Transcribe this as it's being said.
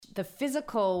the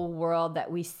physical world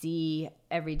that we see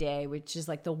every day, which is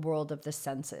like the world of the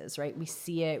senses, right? We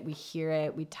see it, we hear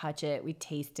it, we touch it, we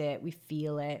taste it, we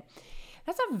feel it.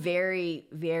 That's a very,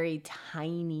 very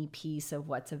tiny piece of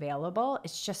what's available.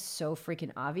 It's just so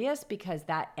freaking obvious because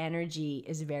that energy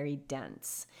is very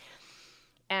dense.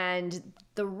 And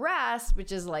the rest,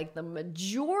 which is like the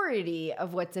majority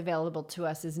of what's available to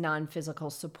us, is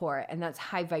non-physical support. And that's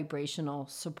high vibrational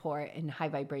support and high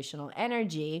vibrational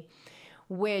energy,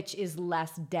 which is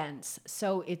less dense.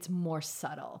 So it's more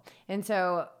subtle. And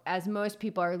so as most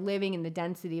people are living in the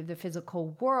density of the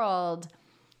physical world,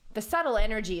 the subtle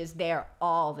energy is there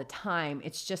all the time.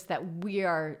 It's just that we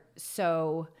are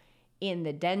so in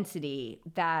the density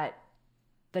that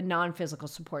the non-physical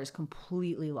support is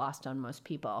completely lost on most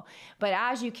people. But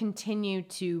as you continue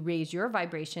to raise your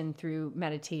vibration through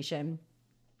meditation,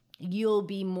 you'll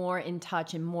be more in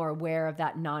touch and more aware of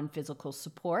that non-physical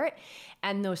support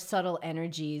and those subtle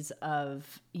energies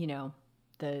of, you know,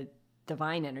 the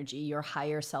divine energy, your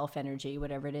higher self energy,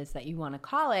 whatever it is that you want to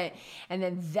call it. And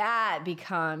then that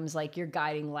becomes like your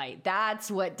guiding light.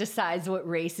 That's what decides what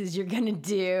races you're going to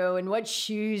do and what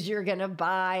shoes you're going to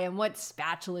buy and what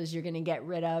spatulas you're going to get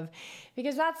rid of,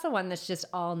 because that's the one that's just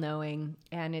all knowing.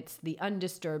 And it's the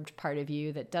undisturbed part of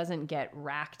you that doesn't get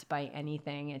racked by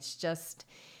anything. It's just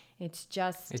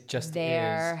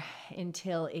there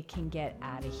until it can get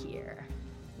out of here.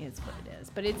 Is what it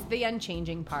is. But it's the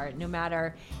unchanging part. No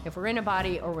matter if we're in a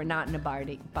body or we're not in a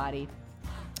body,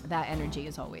 that energy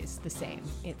is always the same.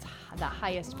 It's the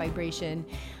highest vibration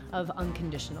of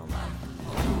unconditional love.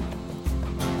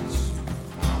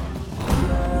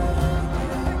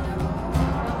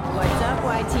 What's up,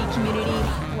 YT community?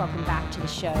 Welcome back to the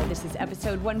show. This is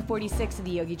episode 146 of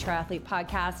the Yogi Triathlete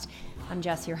Podcast. I'm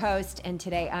Jess, your host, and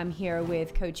today I'm here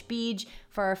with Coach Beej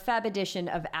for our Feb edition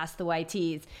of Ask the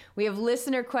YTs. We have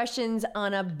listener questions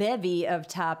on a bevy of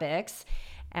topics,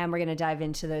 and we're going to dive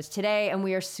into those today, and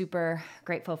we are super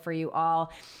grateful for you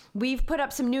all. We've put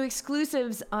up some new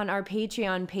exclusives on our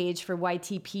Patreon page for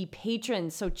YTP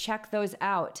patrons, so check those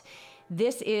out.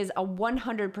 This is a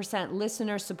 100%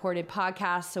 listener-supported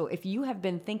podcast, so if you have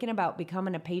been thinking about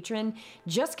becoming a patron,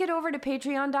 just get over to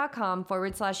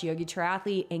patreon.com/Yogi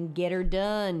Triathlete and get her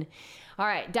done. All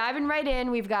right, diving right in,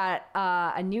 we've got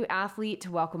a new athlete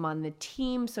to welcome on the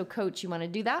team. So, Coach, you want to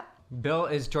do that? Bill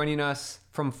is joining us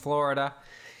from Florida.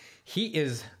 He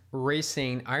is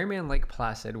racing Ironman Lake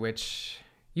Placid, which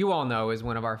you all know is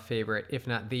one of our favorite, if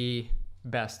not the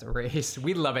best race.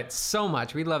 We love it so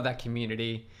much. We love that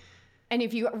community. And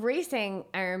if you're racing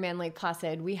Ironman Lake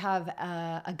Placid, we have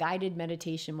a guided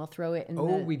meditation. We'll throw it in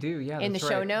the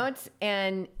show notes.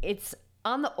 And it's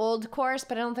on the old course,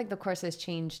 but I don't think the course has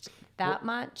changed that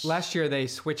much. Last year they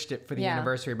switched it for the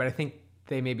anniversary, but I think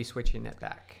they may be switching it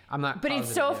back. I'm not But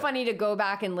it's so funny to go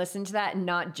back and listen to that and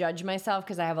not judge myself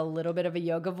because I have a little bit of a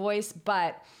yoga voice.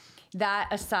 But that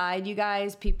aside, you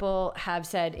guys, people have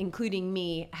said, including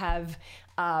me, have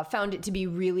found it to be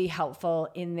really helpful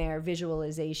in their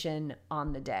visualization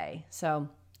on the day. So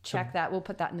check that. We'll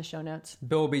put that in the show notes.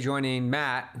 Bill will be joining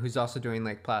Matt, who's also doing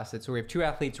Lake Placid. So we have two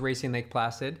athletes racing Lake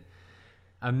Placid.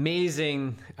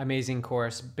 Amazing, amazing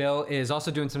course. Bill is also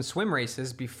doing some swim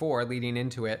races before leading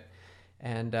into it.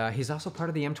 And he's also part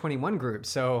of the M21 group.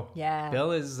 So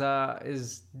Bill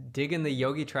is digging the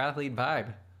Yogi Triathlete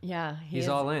vibe. Yeah, he's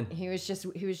all in. He was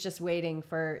just waiting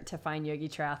to find Yogi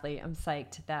Triathlete. I'm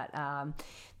psyched that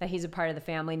he's a part of the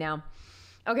family now.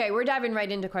 Okay, we're diving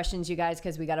right into questions, you guys,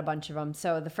 because we got a bunch of them.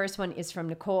 So the first one is from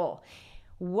Nicole.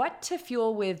 What to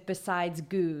fuel with besides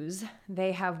goos?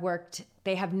 They have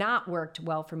not worked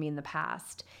well for me in the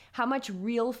past. How much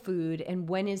real food and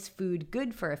when is food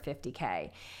good for a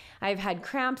 50K? I've had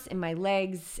cramps in my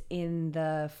legs in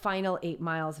the final 8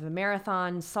 miles of a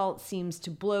marathon. Salt seems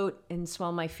to bloat and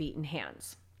swell my feet and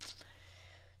hands.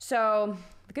 So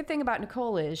the good thing about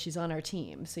Nicole is she's on our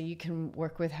team, so you can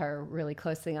work with her really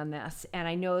closely on this. And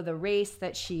I know the race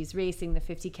that she's racing, the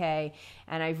 50K,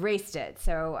 and I've raced it,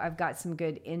 so I've got some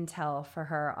good intel for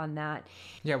her on that.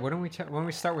 Yeah, why don't we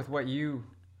start with what you're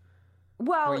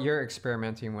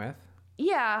experimenting with?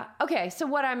 Yeah. Okay. So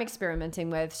what I'm experimenting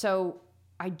with. So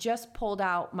I just pulled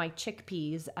out my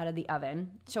chickpeas out of the oven.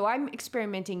 So I'm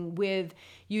experimenting with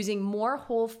using more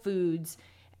whole foods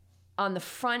on the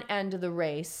front end of the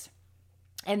race.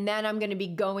 And then I'm going to be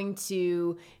going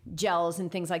to gels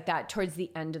and things like that towards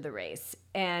the end of the race.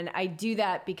 And I do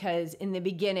that because in the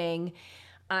beginning,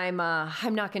 I'm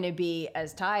not going to be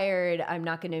as tired. I'm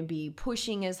not going to be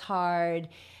pushing as hard.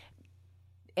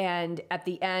 And at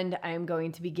the end, I'm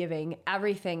going to be giving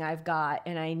everything I've got,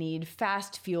 and I need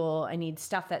fast fuel. I need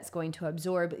stuff that's going to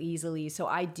absorb easily. So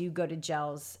I do go to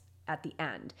gels at the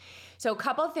end. So a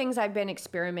couple of things I've been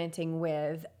experimenting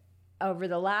with over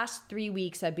the last 3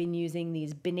 weeks. I've been using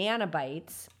these banana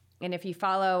bites. And if you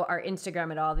follow our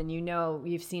Instagram at all, then you know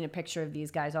you've seen a picture of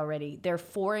these guys already. They're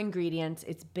 4 ingredients.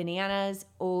 It's bananas,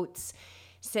 oats,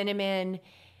 cinnamon,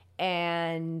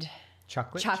 and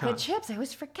chocolate chips. I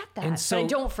always forget that. And so I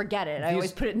don't forget it. I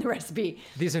always put it in the recipe.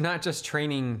 These are not just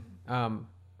training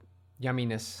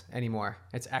yumminess anymore.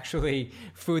 It's actually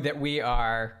food that we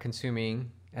are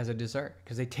consuming as a dessert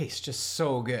because they taste just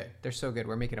so good. They're so good.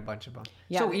 We're making a bunch of them.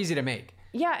 Yeah. So easy to make.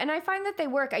 Yeah, and I find that they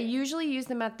work. I usually use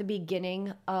them at the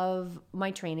beginning of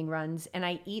my training runs, and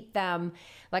I eat them,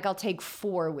 like I'll take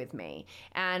 4 with me,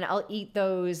 and I'll eat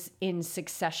those in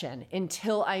succession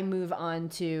until I move on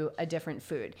to a different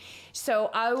food. So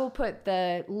I will put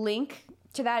the link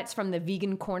to that. It's from the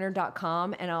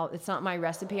vegancorner.com, and it's not my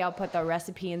recipe. I'll put the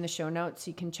recipe in the show notes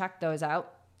so you can check those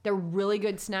out. They're really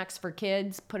good snacks for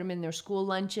kids. Put them in their school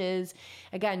lunches.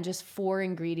 Again, just 4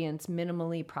 ingredients,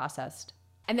 minimally processed.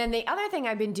 And then the other thing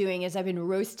I've been doing is I've been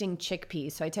roasting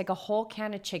chickpeas. So I take a whole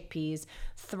can of chickpeas,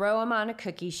 throw them on a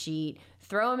cookie sheet,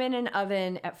 throw them in an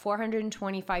oven at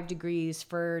 425 degrees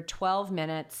for 12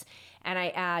 minutes. And I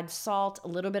add salt, a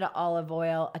little bit of olive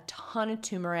oil, a ton of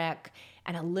turmeric,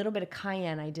 and a little bit of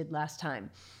cayenne I did last time.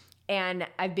 And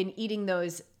I've been eating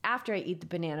those after I eat the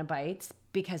banana bites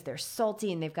because they're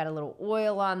salty and they've got a little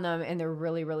oil on them and they're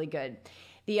really, really good.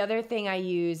 The other thing I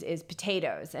use is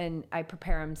potatoes, and I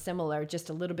prepare them similar,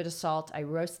 just a little bit of salt. I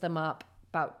roast them up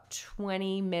about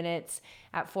 20 minutes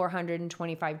at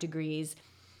 425 degrees.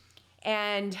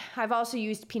 And I've also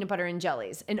used peanut butter and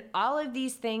jellies. And all of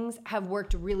these things have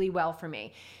worked really well for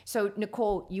me. So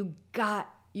Nicole, you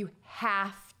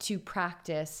have to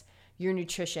practice your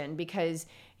nutrition because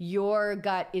your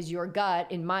gut is your gut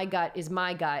and my gut is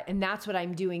my gut. And that's what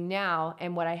I'm doing now.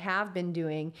 And what I have been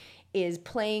doing is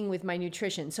playing with my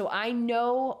nutrition. So I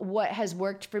know what has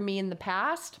worked for me in the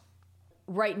past.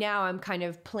 Right now, I'm kind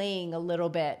of playing a little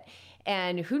bit.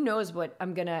 And who knows what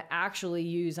I'm going to actually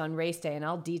use on race day. And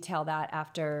I'll detail that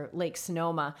after Lake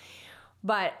Sonoma.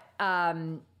 But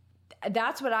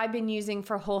that's what I've been using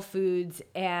for Whole Foods.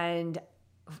 And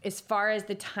as far as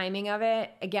the timing of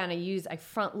it, again, I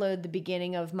front load the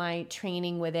beginning of my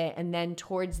training with it. And then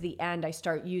towards the end, I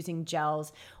start using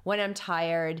gels when I'm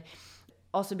tired.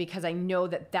 Also because I know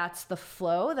that that's the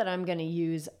flow that I'm going to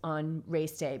use on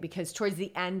race day. Because towards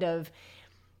the end of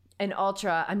an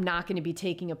ultra, I'm not going to be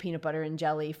taking a peanut butter and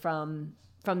jelly from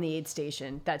the aid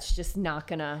station. That's just not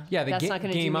going to that's not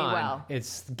going to do me well.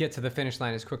 It's get to the finish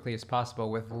line as quickly as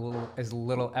possible with as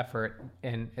little effort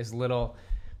and as little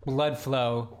blood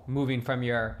flow moving from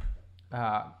your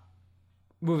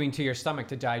moving to your stomach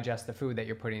to digest the food that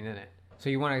you're putting in it. So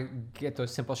you want to get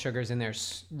those simple sugars in there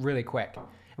really quick.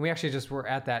 And we actually just were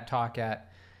at that talk at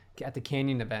the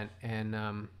Canyon event,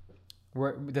 and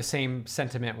the same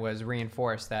sentiment was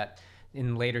reinforced that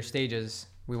in later stages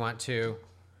we want to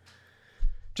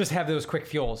just have those quick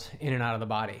fuels in and out of the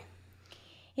body.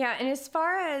 Yeah, and as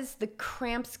far as the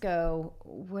cramps go,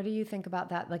 what do you think about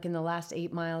that, like in the last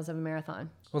 8 miles of a marathon?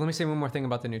 Well, let me say one more thing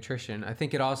about the nutrition. I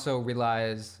think it also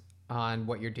relies on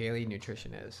what your daily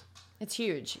nutrition is. It's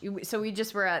huge. So we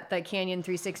just were at the Canyon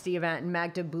 360 event, and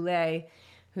Magda Boulet,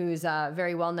 who's a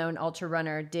very well-known ultra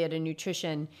runner, did a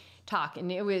nutrition talk.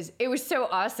 And it was so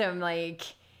awesome, like,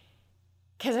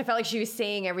 because I felt like she was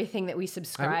saying everything that we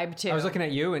subscribe to. I was looking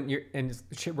at you, and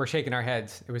we're shaking our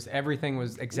heads. Everything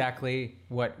was exactly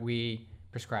what we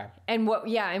prescribed. And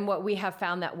what we have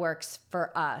found that works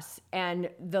for us. And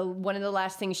one of the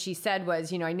last things she said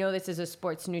was, I know this is a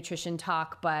sports nutrition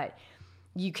talk, but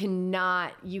you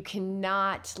cannot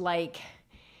like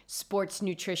sports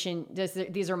nutrition.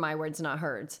 These are my words, not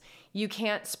hers. You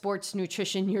can't sports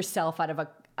nutrition yourself out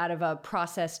of a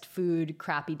processed food,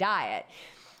 crappy diet.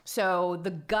 So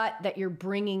the gut that you're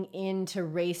bringing into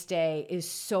race day is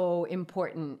so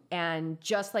important. And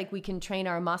just like we can train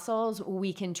our muscles,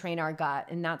 we can train our gut.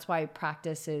 And that's why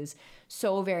practice is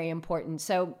so very important.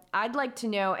 So I'd like to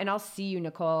know, and I'll see you,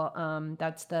 Nicole.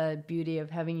 That's the beauty of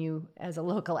having you as a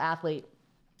local athlete.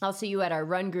 I'll see you at our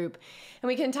run group, and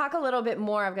we can talk a little bit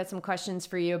more. I've got some questions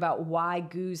for you about why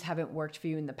GOOs haven't worked for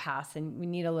you in the past, and we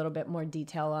need a little bit more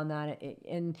detail on that,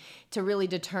 and to really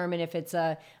determine if it's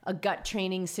a gut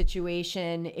training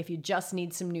situation, if you just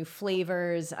need some new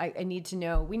flavors. We need to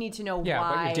know what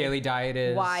your daily diet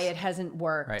is, why it hasn't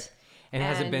worked. Right. And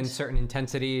has it been certain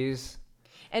intensities?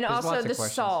 And there's also the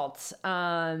salt,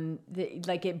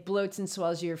 like it bloats and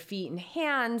swells your feet and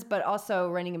hands, but also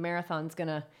running a marathon is going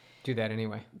to do that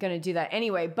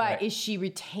anyway. But right. Is she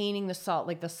retaining the salt?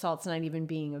 Like the salt's not even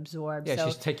being absorbed. Yeah,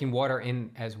 she's taking water in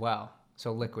as well.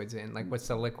 So liquids in, like what's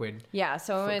the liquid Yeah.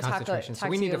 So I'm going to concentration? So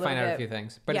we need to find out a few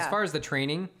things. But as far as the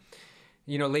training,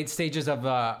 late stages of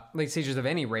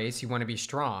any race, you want to be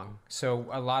strong. So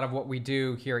a lot of what we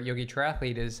do here at Yogi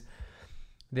Triathlete is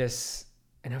this,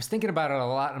 and I was thinking about it a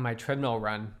lot on my treadmill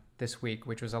run this week,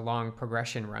 which was a long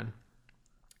progression run,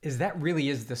 is that really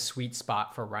is the sweet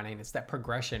spot for running. It's that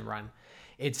progression run.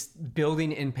 It's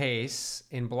building in pace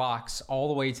in blocks all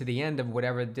the way to the end of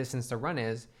whatever distance the run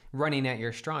is, running at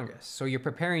your strongest. So you're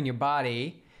preparing your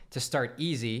body to start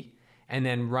easy and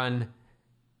then run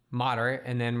moderate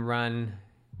and then run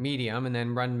medium and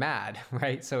then run mad,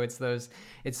 right? So it's those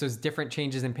different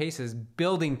changes in paces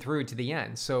building through to the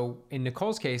end. So in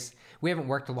Nicole's case, we haven't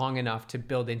worked long enough to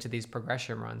build into these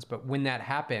progression runs, but when that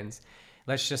happens,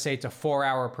 let's just say it's a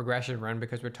 4-hour progression run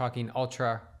because we're talking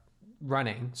ultra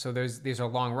running. So these are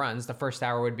long runs. The first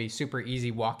hour would be super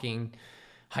easy walking,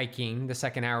 hiking. The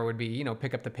second hour would be,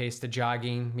 pick up the pace to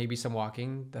jogging, maybe some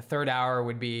walking. The third hour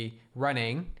would be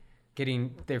running,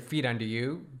 getting their feet under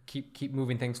you, keep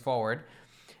moving things forward.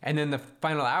 And then the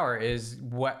final hour is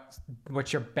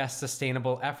what's your best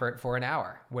sustainable effort for an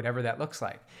hour, whatever that looks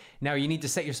like. Now you need to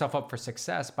set yourself up for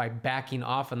success by backing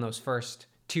off in those first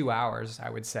 2 hours, I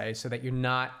would say, so that you're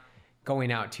not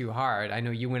going out too hard. I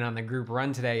know you went on the group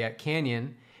run today at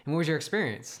Canyon. And what was your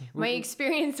experience? My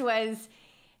experience was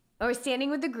I was standing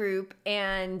with the group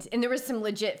and there was some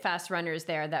legit fast runners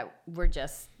there that were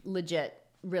just legit,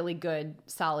 really good,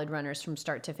 solid runners from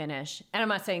start to finish. And I'm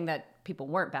not saying that people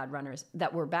weren't bad runners,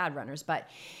 that were bad runners, but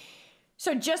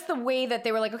so just the way that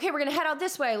they were like, okay, we're going to head out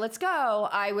this way. Let's go.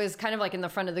 I was kind of like in the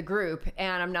front of the group,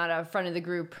 and I'm not a front of the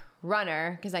group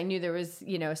runner because I knew there was,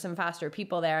 some faster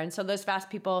people there. And so those fast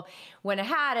people went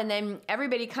ahead, and then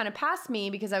everybody kind of passed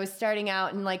me because I was starting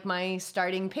out in like my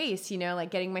starting pace, like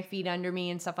getting my feet under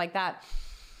me and stuff like that.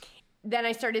 Then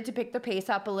I started to pick the pace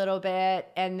up a little bit,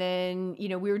 and then,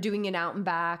 we were doing it out and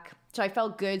back. So I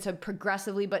felt good. So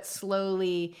progressively but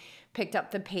slowly picked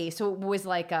up the pace. So it was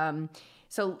like,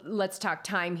 so let's talk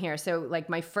time here. So like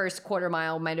my first quarter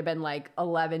mile might have been like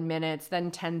 11 minutes, then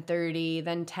 10:30,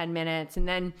 then 10 minutes, and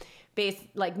then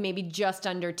like maybe just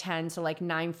under 10. So like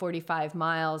 9:45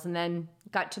 miles, and then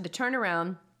got to the turned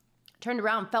around,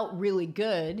 felt really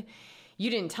good. You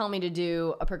didn't tell me to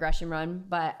do a progression run,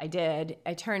 but I did.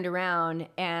 I turned around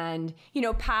and,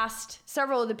 passed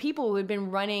several of the people who had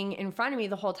been running in front of me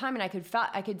the whole time. And I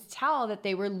could tell that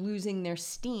they were losing their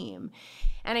steam.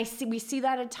 And we see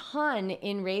that a ton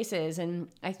in races. And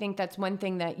I think that's one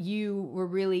thing that you were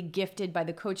really gifted by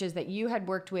the coaches that you had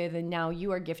worked with. And now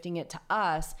you are gifting it to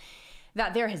us,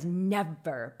 that there has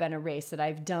never been a race that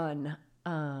I've done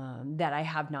that I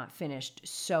have not finished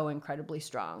so incredibly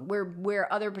strong,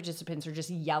 where other participants are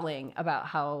just yelling about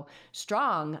how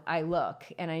strong I look.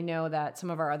 And I know that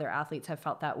some of our other athletes have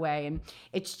felt that way. And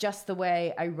it's just the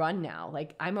way I run now.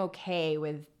 Like, I'm okay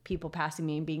with people passing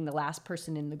me and being the last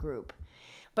person in the group.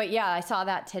 But yeah, I saw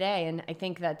that today. And I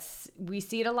think we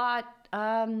see it a lot.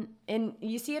 And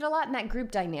you see it a lot in that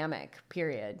group dynamic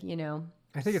period,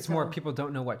 I think it's more people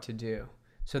don't know what to do.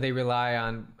 So they rely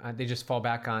on, they just fall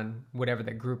back on whatever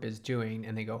the group is doing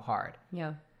and they go hard.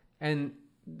 Yeah. And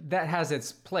that has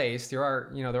its place. There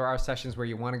are sessions where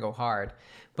you want to go hard,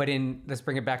 but let's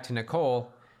bring it back to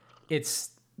Nicole. It's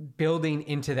building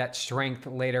into that strength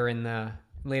later in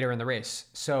the race.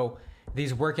 So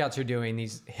these workouts you're doing,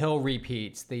 these hill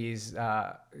repeats, these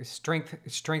strength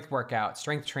workouts,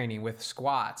 strength training with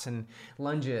squats and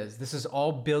lunges, this is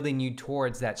all building you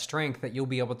towards that strength that you'll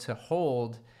be able to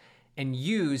hold and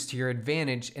use to your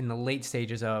advantage in the late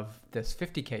stages of this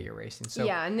 50K you're racing. So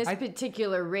yeah, in this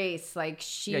particular race, like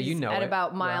she's at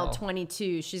about mile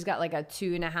 22. She's got like a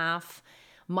 2.5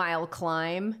 mile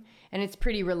climb, and it's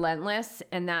pretty relentless.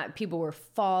 And that people were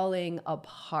falling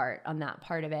apart on that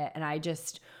part of it.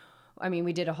 And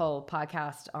we did a whole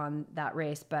podcast on that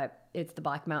race, but it's the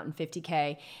Black Mountain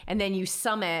 50K. And then you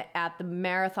summit at the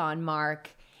marathon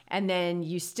mark. And then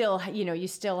you still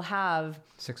have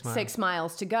 6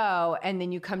 miles to go. And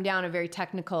then you come down a very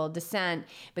technical descent.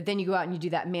 But then you go out and you do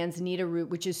that Manzanita route,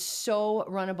 which is so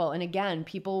runnable. And again,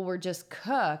 people were just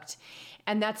cooked.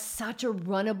 And that's such a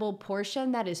runnable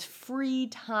portion. That is free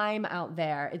time out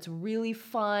there. It's really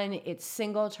fun. It's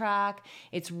single track.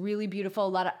 It's really beautiful. A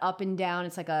lot of up and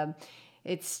down.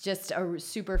 It's just a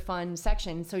super fun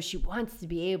section. So she wants to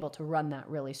be able to run that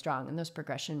really strong. And those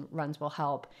progression runs will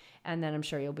help. And then I'm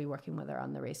sure you'll be working with her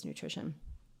on the race nutrition.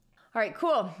 All right,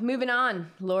 cool. Moving on,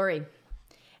 Lori.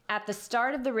 At the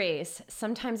start of the race,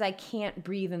 sometimes I can't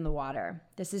breathe in the water.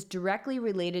 This is directly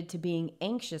related to being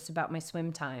anxious about my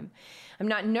swim time. I'm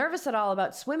not nervous at all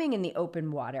about swimming in the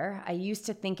open water. I used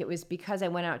to think it was because I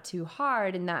went out too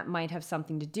hard and that might have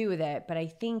something to do with it, but I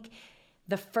think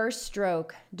the first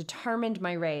stroke determined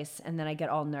my race and then I get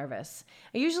all nervous.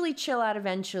 I usually chill out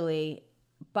eventually,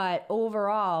 but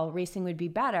overall, racing would be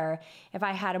better if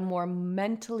I had a more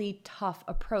mentally tough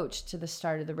approach to the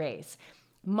start of the race.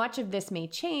 Much of this may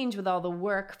change with all the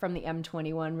work from the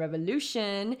M21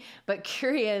 revolution, but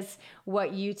curious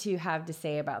what you two have to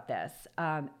say about this.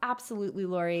 Absolutely,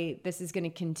 Lori, this is going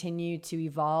to continue to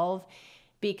evolve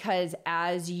because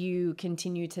as you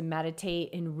continue to meditate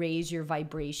and raise your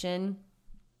vibration,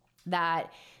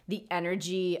 that the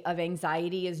energy of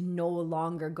anxiety is no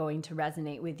longer going to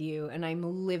resonate with you. And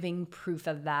I'm living proof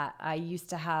of that. I used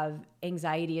to have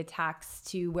anxiety attacks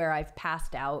to where I've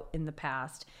passed out in the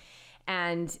past.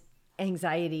 And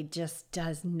anxiety just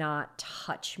does not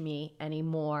touch me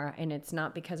anymore. And it's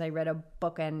not because I read a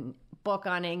book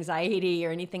on anxiety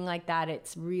or anything like that.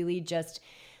 It's really just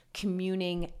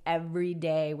communing every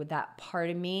day with that part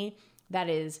of me that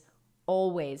is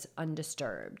always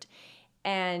undisturbed.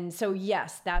 And so,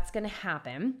 yes, that's going to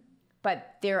happen.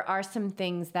 But there are some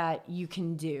things that you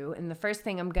can do. And the first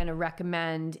thing I'm going to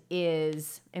recommend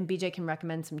is, and BJ can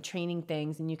recommend some training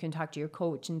things and you can talk to your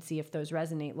coach and see if those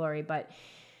resonate, Lori, but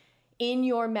in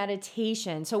your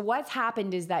meditation, so what's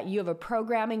happened is that you have a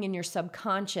programming in your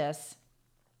subconscious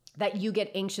that you get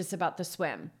anxious about the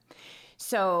swim.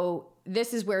 So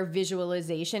this is where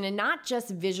visualization, and not just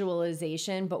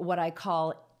visualization, but what I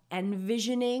call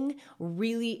envisioning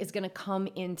really is going to come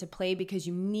into play because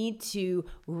you need to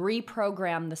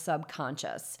reprogram the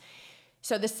subconscious.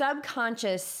 So the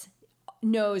subconscious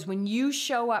knows when you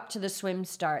show up to the swim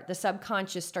start, the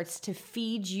subconscious starts to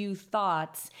feed you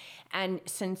thoughts and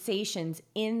sensations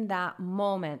in that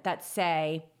moment that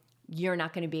say, you're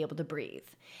not going to be able to breathe.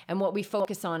 And what we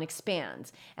focus on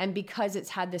expands. And because it's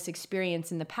had this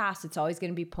experience in the past, it's always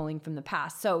going to be pulling from the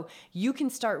past. So you can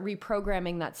start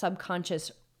reprogramming that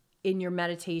subconscious in your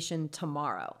meditation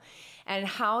tomorrow. And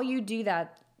how you do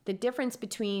that, the difference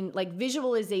between like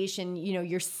visualization,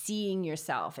 you're seeing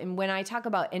yourself. And when I talk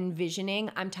about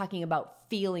envisioning, I'm talking about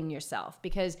feeling yourself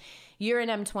because you're an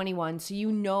M21. So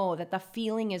you know that the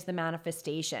feeling is the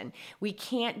manifestation. We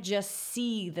can't just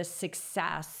see the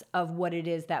success of what it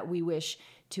is that we wish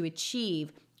to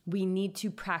achieve. We need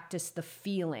to practice the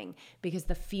feeling because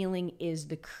the feeling is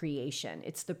the creation.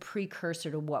 It's the precursor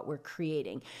to what we're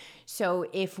creating. So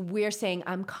if we're saying,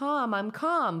 I'm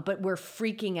calm, but we're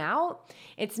freaking out,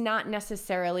 it's not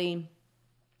necessarily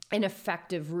an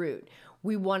effective route.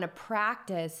 We want to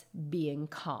practice being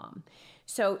calm.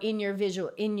 So in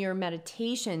your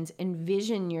meditations,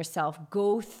 envision yourself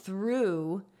go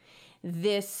through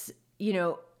this,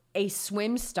 a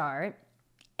swim start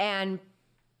and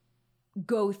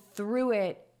go through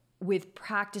it with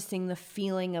practicing the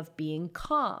feeling of being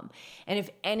calm. And if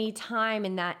any time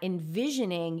in that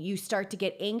envisioning you start to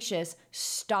get anxious,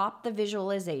 stop the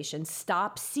visualization,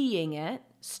 stop seeing it,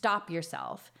 stop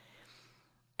yourself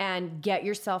and get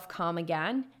yourself calm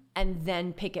again, and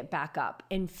then pick it back up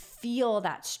and feel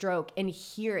that stroke and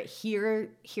hear it,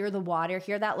 hear the water,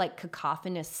 hear that like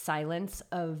cacophonous silence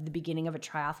of the beginning of a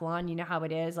triathlon. You know how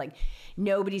it is, like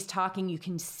nobody's talking. You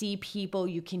can see people,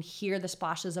 you can hear the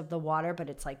splashes of the water, but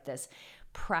it's like this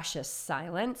precious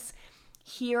silence.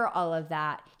 Hear all of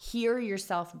that, hear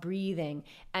yourself breathing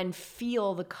and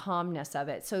feel the calmness of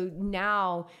it. So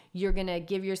now you're going to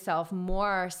give yourself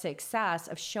more success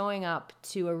of showing up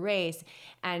to a race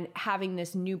and having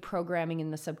this new programming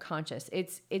in the subconscious.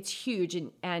 It's huge.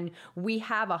 And we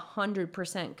have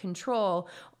 100% control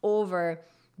over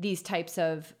these types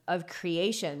of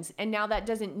creations. And now that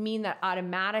doesn't mean that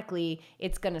automatically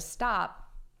it's going to stop.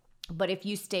 But if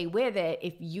you stay with it,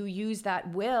 if you use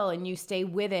that will and you stay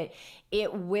with it,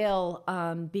 it will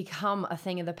become a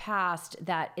thing of the past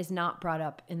that is not brought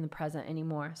up in the present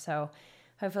anymore. So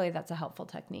hopefully that's a helpful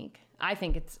technique. I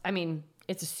think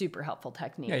it's a super helpful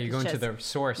technique. Yeah, you're going to the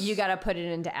source. You got to put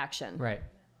it into action. Right.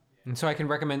 And so I can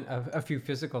recommend a few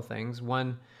physical things.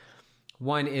 One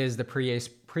is the pre-race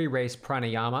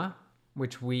pranayama,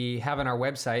 which we have on our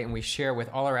website and we share with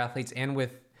all our athletes and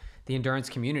with the endurance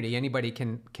community. Anybody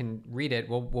can read it.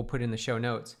 We'll put it in the show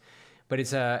notes. But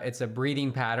it's a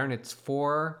breathing pattern. It's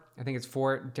four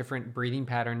different breathing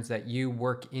patterns that you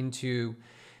work into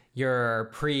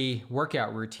your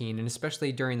pre-workout routine, and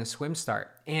especially during the swim start.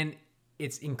 And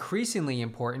it's increasingly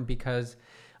important because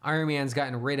Ironman's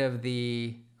gotten rid of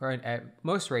or at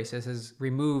most races has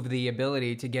removed the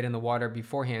ability to get in the water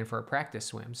beforehand for a practice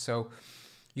swim. So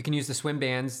You can use the swim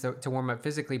bands to warm up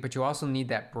physically, but you also need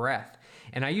that breath.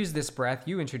 And I use this breath.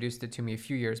 You introduced it to me a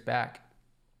few years back.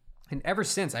 And ever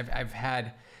since, I've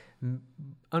had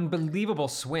unbelievable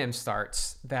swim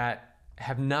starts that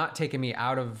have not taken me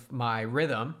out of my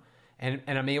rhythm. And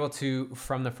I'm able to,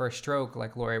 from the first stroke,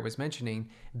 like Lori was mentioning,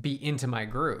 be into my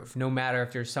groove. No matter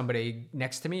if there's somebody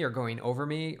next to me or going over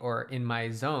me or in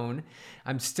my zone,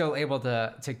 I'm still able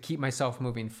to keep myself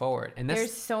moving forward. And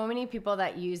there's so many people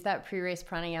that use that pre-race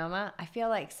pranayama. I feel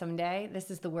like someday,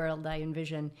 this is the world I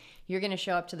envision, you're going to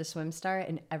show up to the swim start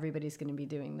and everybody's going to be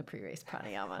doing the pre-race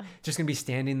pranayama. Just going to be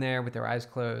standing there with their eyes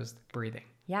closed, breathing.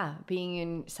 Yeah, being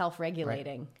in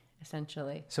self-regulating. Right.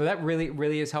 Essentially. So that really,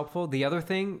 really is helpful. The other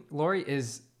thing, Lori,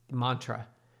 is mantra.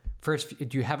 First,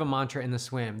 do you have a mantra in the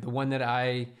swim? The one that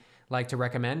I like to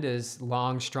recommend is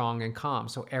long, strong, and calm.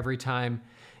 So every time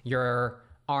your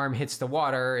arm hits the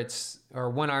water, or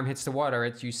one arm hits the water,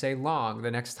 you say long. The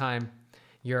next time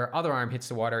your other arm hits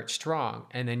the water, it's strong.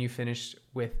 And then you finish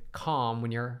with calm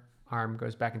when your arm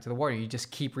goes back into the water. You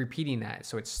just keep repeating that.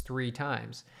 So it's 3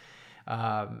 times.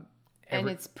 And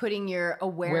it's putting your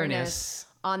awareness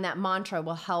on that mantra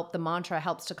will help. The mantra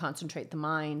helps to concentrate the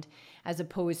mind, as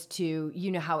opposed to,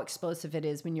 you know how explosive it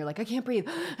is when you're like, I can't breathe,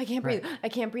 I can't breathe, I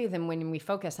can't breathe. And when we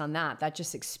focus on that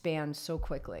just expands so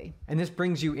quickly. And this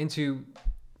brings you into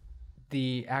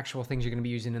the actual things you're going to be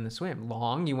using in the swim.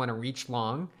 Long, you want to reach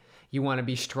long. You want to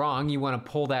be strong. You want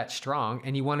to pull that strong,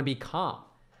 and you want to be calm.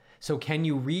 So can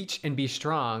you reach and be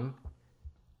strong,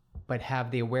 but have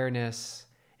the awareness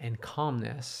and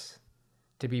calmness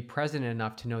to be present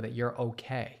enough to know that you're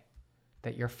okay,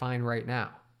 that you're fine right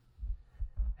now?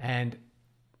 And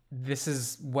this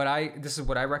is what I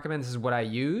recommend. This is what I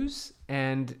use,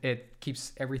 and it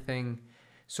keeps everything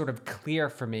sort of clear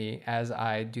for me as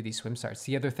I do these swim starts.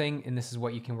 The other thing, and this is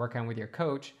what you can work on with your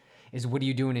coach, is what are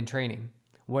you doing in training?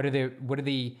 What are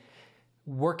the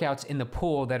workouts in the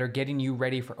pool that are getting you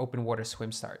ready for open water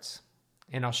swim starts?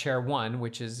 And I'll share one,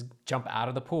 which is jump out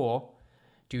of the pool,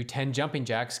 do 10 jumping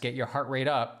jacks, get your heart rate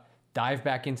up, dive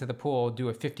back into the pool, do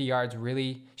a 50 yards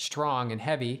really strong and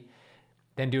heavy,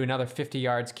 then do another 50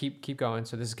 yards, keep going.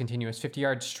 So this is continuous, 50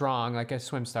 yards strong, like a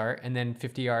swim start, and then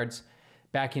 50 yards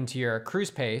back into your cruise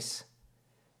pace,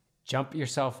 jump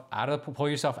yourself out of the pool, pull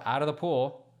yourself out of the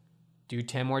pool, do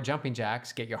 10 more jumping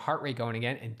jacks, get your heart rate going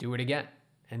again, and do it again,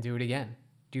 and do it again.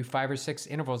 Do 5 or 6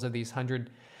 intervals of these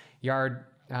 100-yard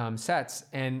sets,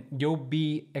 and you'll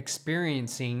be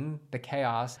experiencing the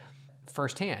chaos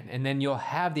firsthand, and then you'll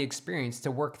have the experience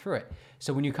to work through it.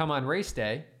 So when you come on race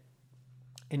day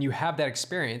and you have that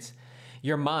experience,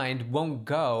 your mind won't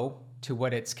go to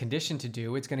what it's conditioned to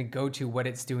do. It's going to go to what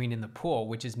it's doing in the pool,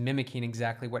 which is mimicking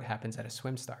exactly what happens at a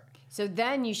swim start. So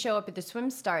then you show up at the swim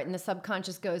start and the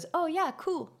subconscious goes, oh yeah,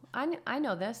 cool, I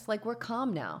know this, like we're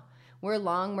calm now, we're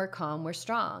long, we're calm, we're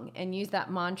strong. And use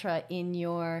that mantra in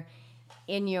your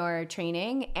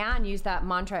training, and use that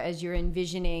mantra as you're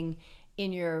envisioning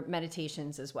in your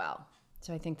meditations as well.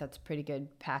 So I think that's a pretty good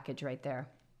package right there.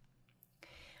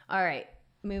 All right,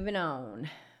 moving on.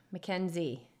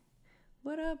 Mackenzie.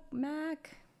 What up,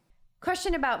 Mac?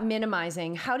 Question about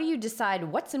minimizing. How do you decide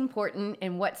what's important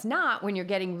and what's not when you're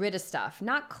getting rid of stuff?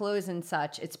 Not clothes and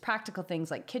such. It's practical things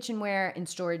like kitchenware and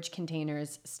storage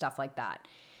containers, stuff like that.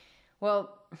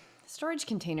 Well, storage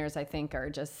containers, I think, are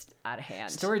just out of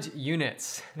hand. Storage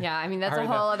units. Yeah, I mean, that's a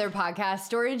whole other podcast.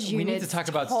 Storage units. We need to talk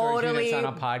about storage units on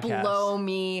a podcast. Blow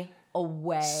me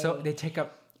away. So they take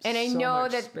up and I so know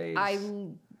much that space.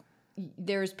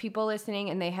 There's people listening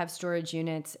and they have storage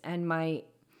units, and I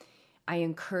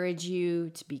encourage you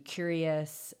to be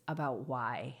curious about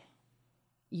why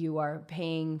you are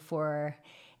paying for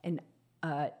an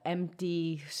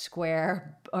empty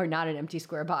square, or not an empty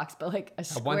square box, but like a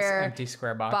square once empty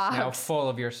square box now full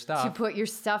of your stuff to put your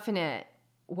stuff in it.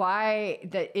 Why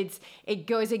that it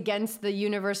goes against the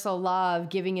universal law of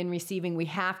giving and receiving. We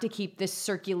have to keep this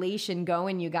circulation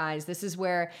going, you guys. This is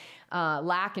where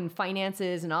lack in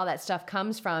finances and all that stuff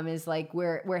comes from, is like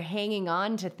we're hanging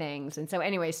on to things. And so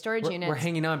anyway, storage units. We're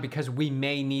hanging on because we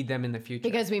may need them in the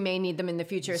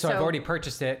future. So I've already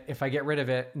purchased it. If I get rid of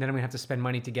it, then I'm gonna have to spend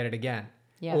money to get it again.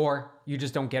 Yeah. Or you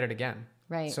just don't get it again.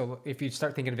 Right. So if you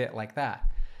start thinking of it like that,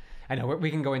 I know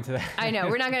we can go into that. I know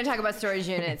we're not going to talk about storage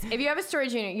units. If you have a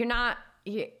storage unit,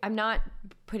 I'm not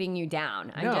putting you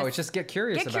down. It's just get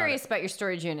curious about your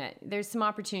storage unit. There's some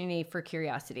opportunity for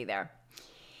curiosity there.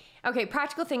 Okay,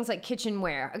 practical things like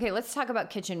kitchenware. Okay, let's talk about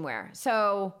kitchenware.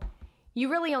 So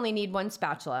you really only need one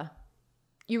spatula.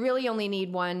 You really only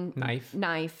need one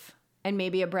knife, and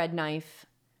maybe a bread knife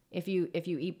if you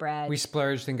eat bread. We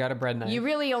splurged and got a bread knife. You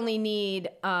really only need,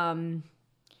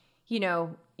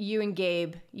 you and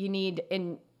Gabe, you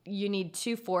need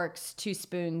 2 forks, 2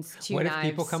 spoons, 2 What knives. if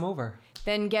people come over?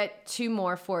 Then get 2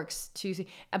 more forks.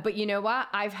 But you know what?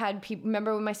 I've had people.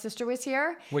 Remember when my sister was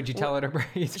here? Would you tell her to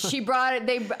bring? She brought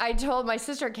it. I told my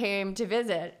sister came to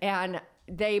visit, and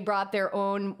they brought their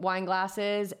own wine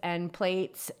glasses and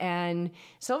plates and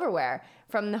silverware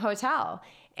from the hotel.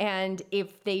 And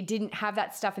if they didn't have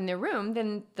that stuff in their room,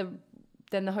 then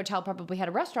the hotel probably had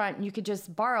a restaurant and you could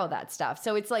just borrow that stuff.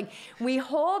 So it's like we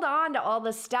hold on to all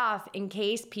the stuff in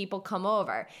case people come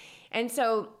over. And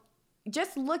so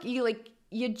just look,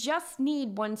 you just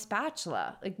need 1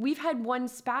 spatula. Like we've had 1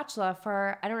 spatula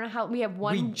for, I don't know how, we have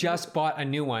 1. We just bought a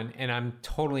new one and I'm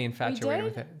totally infatuated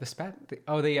with it. The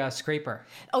scraper.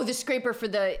 Oh, the scraper for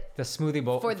the smoothie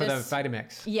bowl for the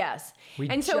Vitamix. Yes.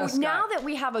 And so now that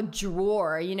we have a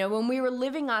drawer, when we were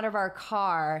living out of our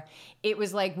car, it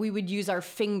was like we would use our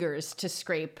fingers to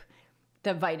scrape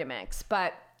the Vitamix.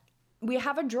 But we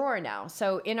have a drawer now.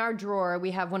 So in our drawer,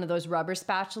 we have one of those rubber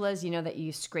spatulas, that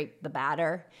you scrape the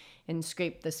batter and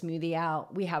scrape the smoothie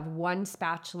out. We have 1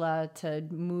 spatula to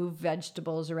move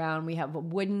vegetables around. We have a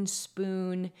wooden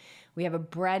spoon. We have a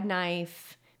bread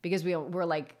knife because we're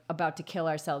like about to kill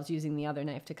ourselves using the other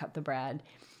knife to cut the bread.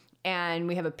 And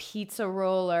we have a pizza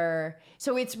roller.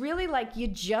 So it's really like you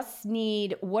just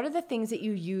need, what are the things that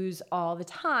you use all the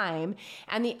time?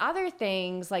 And the other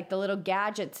things, like the little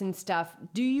gadgets and stuff,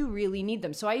 do you really need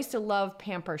them? So I used to love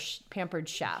Pampered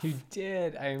Chef. You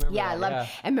did. I remember I loved.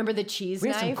 I remember the cheese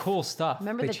knife. We had some cool stuff.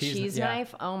 Remember the cheese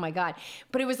knife? Oh my God.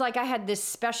 But it was like I had this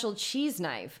special cheese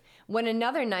knife when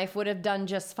another knife would have done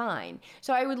just fine.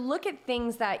 So I would look at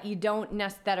things that you don't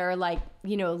that are like,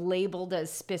 labeled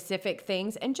as specific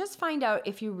things and just find out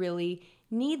if you really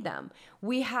need them.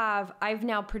 I've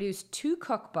now produced 2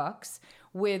 cookbooks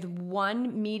with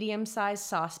 1 medium-sized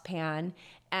saucepan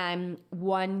and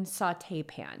 1 saute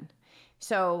pan.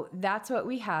 So that's what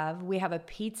we have. We have a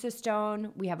pizza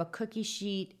stone, we have a cookie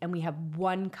sheet, and we have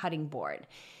 1 cutting board.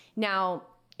 Now,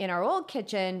 in our old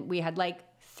kitchen, we had like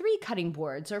 3 cutting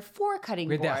boards or 4 cutting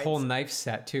boards. We had that whole knife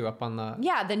set too up on the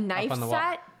the knife set.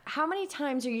 Wall. How many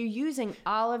times are you using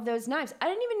all of those knives? I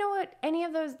didn't even know what any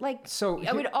of those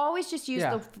I would always just use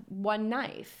the 1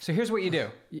 knife. So here's what you do.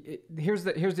 Here's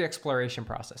the exploration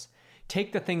process.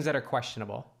 Take the things that are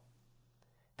questionable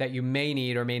that you may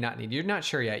need or may not need. You're not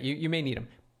sure yet. You may need them.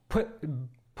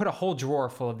 Put a whole drawer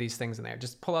full of these things in there.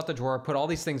 Just pull out the drawer, put all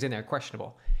these things in there,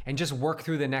 questionable, and just work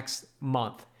through the next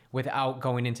month without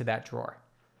going into that drawer.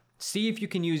 See if you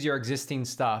can use your existing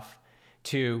stuff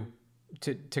to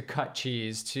cut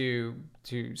cheese, to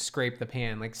scrape the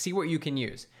pan. Like, see what you can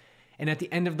use. And at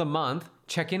the end of the month,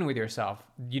 check in with yourself.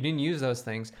 You didn't use those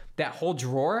things. That whole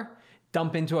drawer,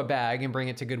 dump into a bag and bring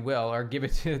it to Goodwill or give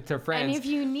it to friends. And if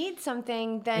you need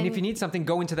something, then...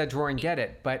 go into that drawer and get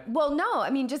it. But well, no. I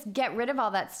mean, just get rid of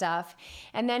all that stuff.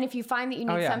 And then if you find that you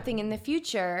need something in the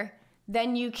future...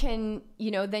 then you can,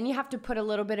 then you have to put a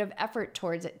little bit of effort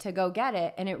towards it to go get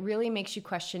it. And it really makes you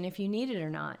question if you need it or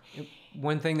not.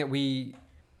 One thing that we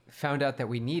found out that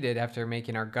we needed after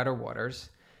making our gutter waters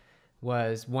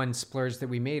was one splurge that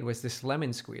we made was this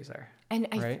lemon squeezer. And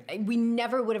we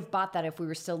never would have bought that if we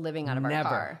were still living out of our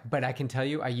car. But I can tell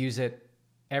you, I use it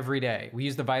every day. We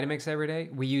use the Vitamix every day.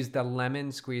 We use the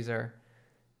lemon squeezer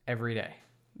every day.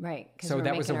 Right. So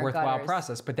that was a worthwhile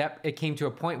process. But it came to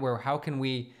a point where how can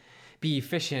we be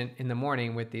efficient in the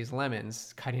morning with these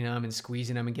lemons, cutting them and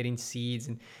squeezing them and getting seeds,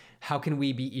 and how can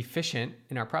we be efficient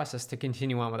in our process to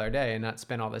continue on with our day and not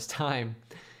spend all this time,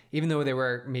 even though there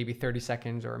were maybe 30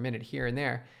 seconds or a minute here and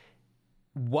there.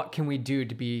 What can we do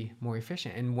to be more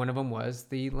efficient? And one of them was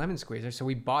the lemon squeezer. So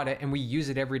we bought it and we use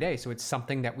it every day. So it's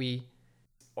something that we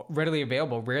readily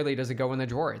available. Rarely does it go in the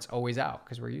drawer. It's always out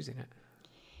because we're using it.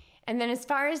 And then as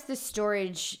far as the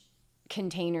storage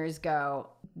containers go,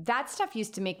 that stuff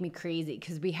used to make me crazy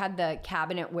because we had the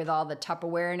cabinet with all the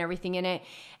Tupperware and everything in it,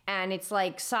 and it's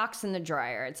like socks in the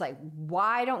dryer. It's like,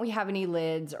 why don't we have any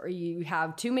lids, or you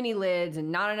have too many lids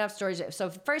and not enough storage? So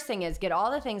first thing is get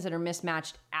all the things that are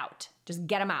mismatched out. Just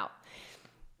get them out.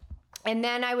 And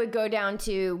then I would go down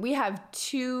to, we have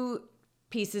 2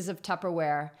 pieces of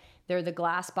Tupperware. They're the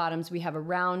glass bottoms. We have a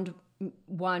round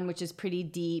one, which is pretty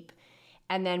deep,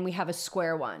 and then we have a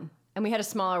square one. And we had a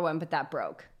smaller one, but that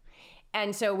broke.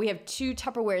 And so we have 2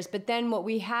 Tupperwares. But then what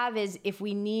we have is if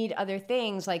we need other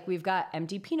things, like we've got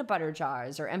empty peanut butter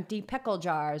jars or empty pickle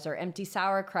jars or empty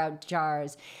sauerkraut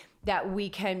jars that we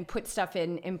can put stuff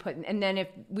in and put. And then if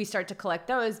we start to collect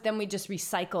those, then we just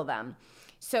recycle them.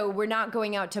 So we're not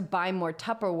going out to buy more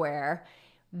Tupperware.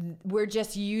 We're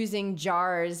just using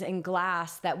jars and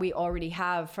glass that we already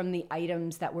have from the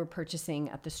items that we're purchasing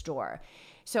at the store.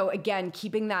 So again,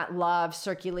 keeping that love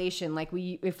circulation, like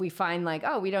if we find like,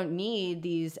 oh, we don't need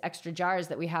these extra jars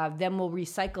that we have, then we'll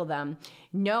recycle them,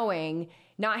 knowing,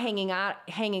 not hanging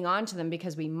on to them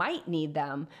because we might need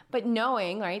them, but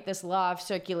knowing, right, this law of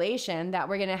circulation, that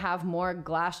we're going to have more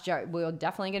glass jar. We're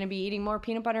definitely going to be eating more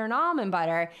peanut butter and almond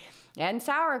butter and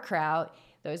sauerkraut.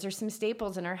 Those are some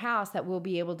staples in our house that we'll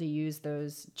be able to use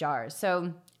those jars.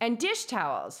 So, and dish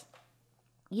towels.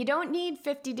 You don't need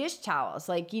 50 dish towels.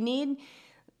 Like you need,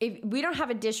 if we don't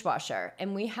have a dishwasher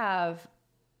and we have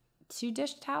 2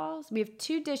 dish towels. We have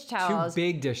 2 dish towels. 2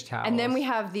 big dish towels. And then we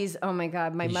have these, oh my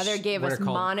God, my mother gave us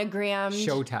monogrammed.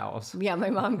 Show towels. Yeah, my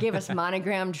mom gave us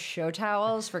monogrammed show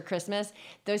towels for Christmas.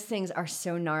 Those things are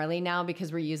so gnarly now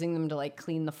because we're using them to like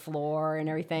clean the floor and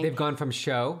everything. They've gone from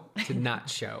show to not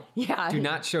show. Yeah. Do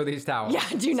not show these towels. Yeah,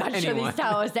 do not show these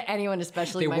towels to anyone,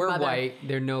 especially my mother. They were white.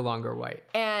 They're no longer white.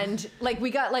 And like we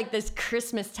got like this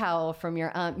Christmas towel from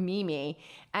your Aunt Mimi.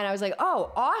 And I was like,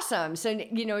 oh, awesome. So,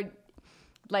 you know,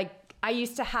 like, I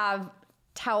used to have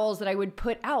towels that I would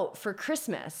put out for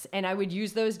Christmas, and I would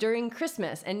use those during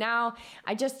Christmas. And now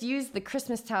I just used the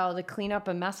Christmas towel to clean up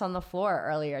a mess on the floor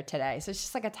earlier today. So it's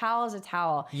just like a towel is a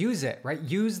towel. Use it, right?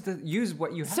 Use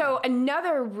what you have. So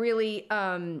another really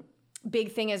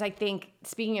big thing is, I think,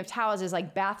 speaking of towels, is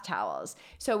like bath towels.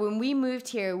 So when we moved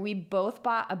here, we both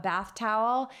bought a bath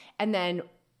towel and then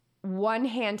 1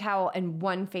 hand towel and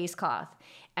 1 face cloth.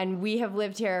 And we have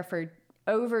lived here for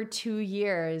over 2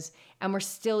 years, and we're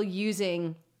still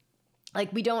using,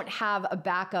 like, we don't have a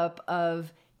backup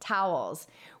of towels.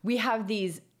 We have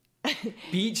these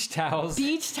beach towels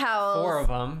 4 of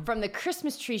them from the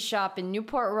Christmas tree shop in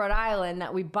Newport, Rhode Island,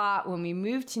 that we bought when we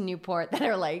moved to Newport, that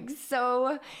are like,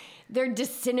 so they're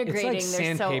disintegrating. It's like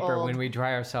they're sandpaper so old. when we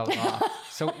dry ourselves off.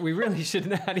 So we really should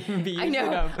not even be using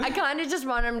them. I kind of just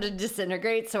want them to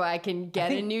disintegrate so I can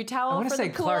get a new towel. I want to say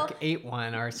Clark ate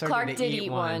one, or Clark did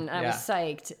eat one. I was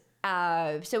psyched.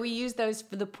 So we use those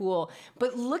for the pool.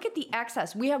 But look at the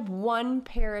excess. We have 1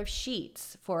 pair of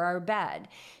sheets for our bed.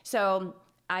 So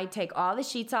I take all the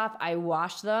sheets off, I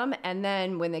wash them, and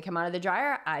then when they come out of the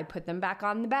dryer, I put them back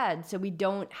on the bed. So we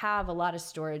don't have a lot of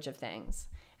storage of things.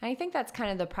 And I think that's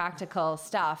kind of the practical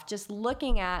stuff. Just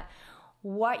looking at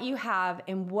what you have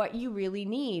and what you really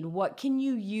need. What can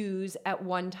you use at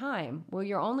one time? Well,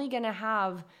 you're only going to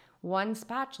have 1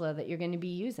 spatula that you're going to be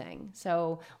using.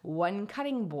 So 1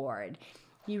 cutting board.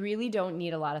 You really don't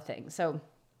need a lot of things. So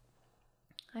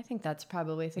I think that's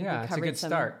probably, we covered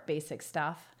some basic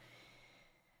stuff.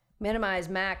 Minimize,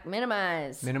 Mac,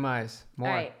 minimize. Minimize, more.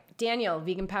 All right, Daniel,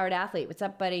 vegan powered athlete. What's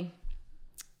up, buddy?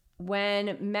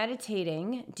 When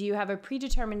meditating, do you have a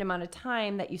predetermined amount of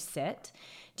time that you sit?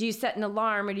 Do you set an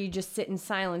alarm, or do you just sit in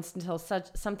silence until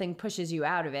something pushes you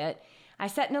out of it? I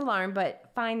set an alarm, but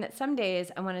find that some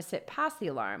days I want to sit past the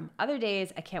alarm. Other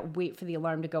days, I can't wait for the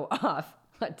alarm to go off.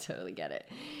 I totally get it.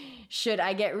 Should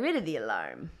I get rid of the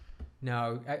alarm?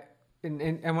 No.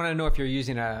 And I want to know if you're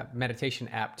using a meditation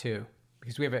app too.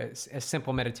 Because we have a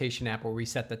simple meditation app where we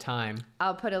set the time.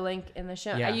 I'll put a link in the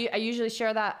show. Yeah. I usually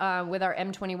share that with our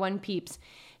M21 peeps.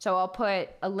 So I'll put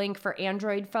a link for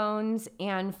Android phones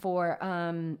and for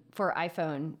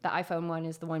iPhone. The iPhone one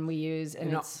is the one we use,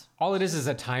 and it's all it is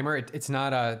a timer. It's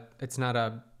not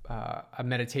a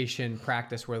meditation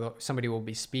practice where somebody will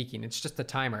be speaking. It's just a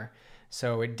timer.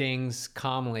 So it dings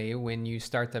calmly when you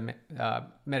start the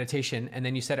meditation, and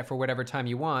then you set it for whatever time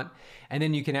you want, and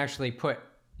then you can actually put,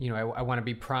 I want to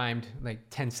be primed like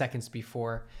 10 seconds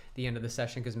before the end of the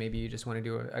session, because maybe you just want to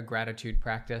do a gratitude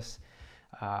practice.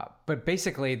 But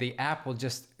basically, the app will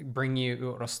just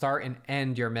it'll start and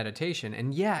end your meditation.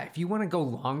 And yeah, if you want to go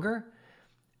longer,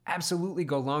 absolutely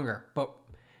go longer.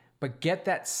 But get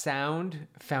that sound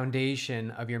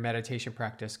foundation of your meditation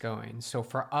practice going. So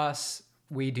for us,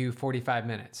 we do 45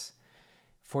 minutes.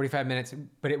 45 minutes,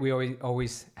 but we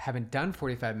always haven't done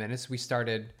 45 minutes. We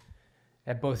started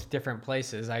at both different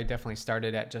places. I definitely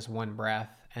started at just 1 breath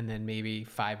and then maybe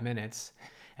 5 minutes,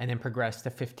 and then progressed to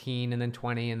 15 and then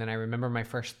 20. And then I remember my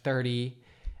first 30.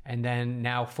 And then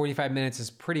now 45 minutes is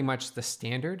pretty much the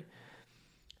standard.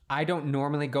 I don't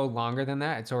normally go longer than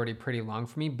that. It's already pretty long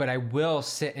for me, but I will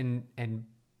sit and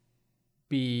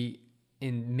be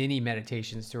in mini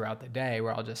meditations throughout the day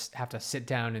where I'll just have to sit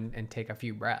down and take a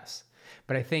few breaths.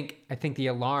 But I think the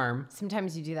alarm.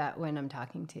 Sometimes you do that when I'm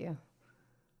talking to you.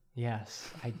 Yes,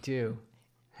 I do.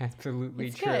 Absolutely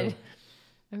it's true.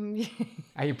 Good.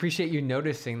 I appreciate you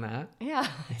noticing that. Yeah,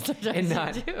 sometimes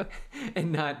I do.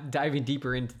 And not diving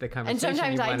deeper into the conversation. And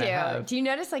sometimes I do. Have. Do you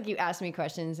notice, like, you ask me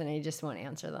questions and I just won't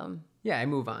answer them? Yeah, I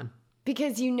move on.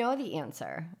 Because you know the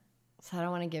answer. So I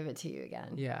don't want to give it to you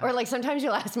again. Yeah. Or like sometimes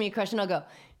you'll ask me a question, I'll go,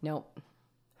 nope.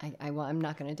 I'm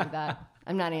not going to do that.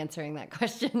 I'm not answering that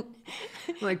question.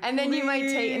 Like, and then you might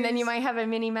please. have a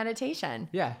mini meditation.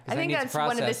 Yeah, 'cause I think need to that's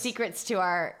one of the process. secrets to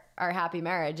our happy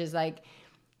marriage is like,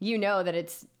 that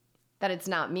it's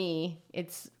not me.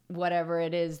 It's whatever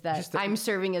it is that I'm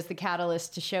serving as the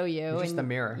catalyst to show you. Just and the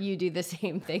mirror. You do the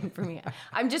same thing for me.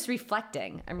 I'm just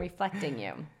reflecting. I'm reflecting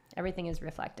you. Everything is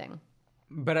reflecting.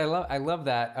 But I love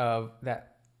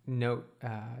that note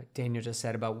Daniel just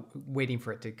said about waiting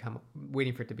for it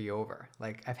to be over.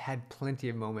 Like, I've had plenty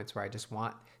of moments where I just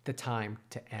want the time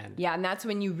to end. Yeah, and that's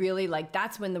when you really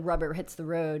that's when the rubber hits the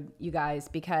road, you guys,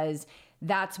 because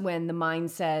that's when the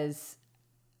mind says,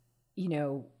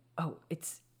 oh,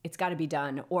 it's got to be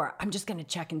done, or I'm just going to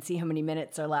check and see how many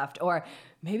minutes are left, or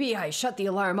maybe I shut the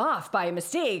alarm off by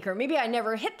mistake, or maybe I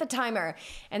never hit the timer.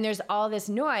 And there's all this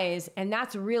noise, and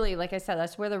that's really, like I said,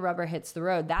 that's where the rubber hits the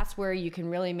road. That's where you can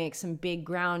really make some big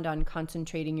ground on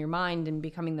concentrating your mind and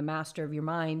becoming the master of your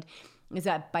mind, is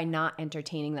that by not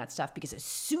entertaining that stuff. Because as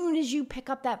soon as you pick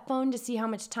up that phone to see how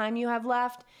much time you have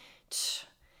left,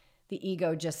 the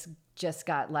ego just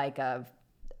got like a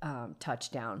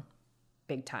touchdown.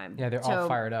 Big time. Yeah, they're all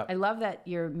fired up. I love that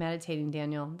you're meditating,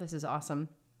 Daniel. This is awesome.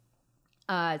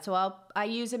 So I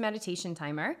use a meditation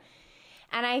timer,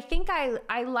 and I think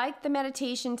I like the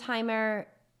meditation timer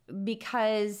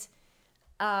because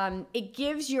it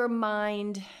gives your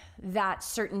mind that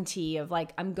certainty of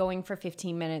like, I'm going for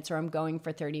 15 minutes or I'm going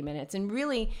for 30 minutes. And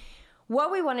really what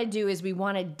we want to do is we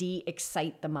want to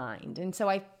de-excite the mind. And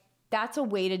so that's a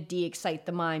way to de-excite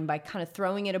the mind, by kind of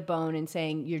throwing it a bone and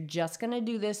saying, you're just going to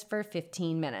do this for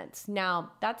 15 minutes.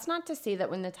 Now, that's not to say that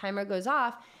when the timer goes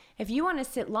off, if you want to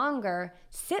sit longer,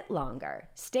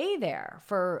 stay there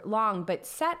for long, but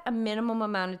set a minimum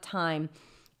amount of time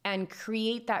and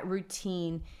create that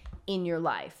routine in your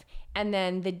life. And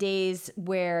then the days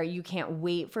where you can't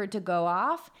wait for it to go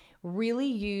off, really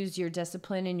use your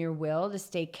discipline and your will to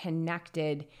stay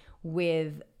connected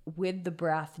with the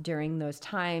breath during those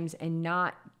times, and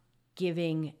not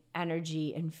giving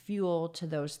energy and fuel to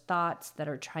those thoughts that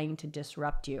are trying to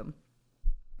disrupt you.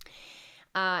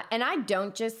 And I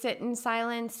don't just sit in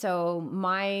silence. So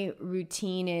my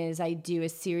routine is I do a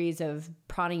series of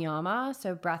pranayama,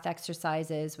 so breath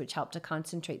exercises, which help to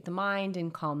concentrate the mind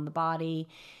and calm the body.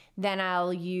 Then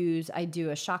I do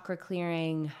a chakra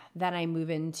clearing. Then I move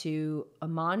into a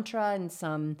mantra and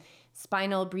some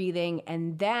spinal breathing.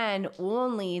 And then,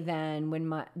 only then,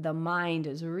 when the mind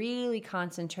is really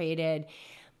concentrated,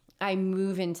 I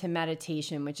move into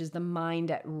meditation, which is the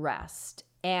mind at rest.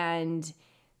 And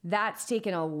that's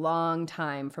taken a long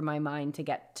time for my mind to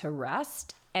get to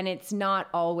rest. And it's not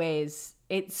always,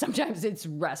 sometimes it's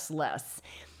restless.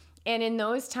 And in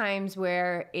those times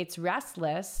where it's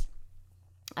restless,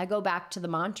 I go back to the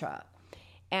mantra.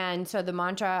 And so the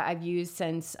mantra I've used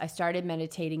since I started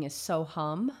meditating is So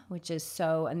Hum, which is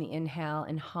so on the inhale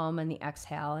and hum on the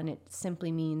exhale. And it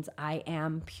simply means I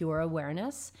am pure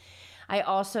awareness. I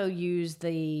also use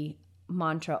the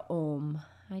mantra Om.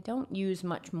 I don't use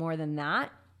much more than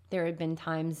that. There have been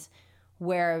times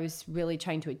where I was really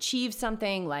trying to achieve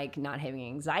something, like not having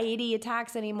anxiety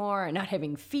attacks anymore or not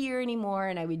having fear anymore.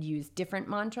 And I would use different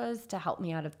mantras to help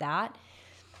me out of that,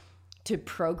 to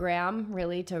reprogram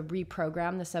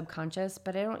the subconscious,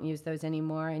 but I don't use those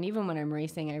anymore. And even when I'm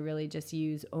racing, I really just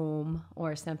use Om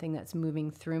or something that's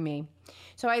moving through me.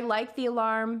 So I like the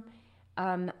alarm.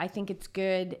 I think it's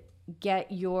good.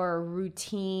 Get your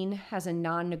routine as a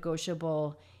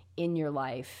non-negotiable in your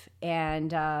life,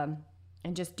 and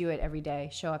just do it every day.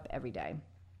 Show up every day.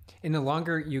 And the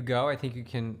longer you go, I think you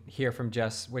can hear from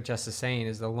what Jess is saying,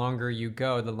 is the longer you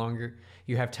go, the longer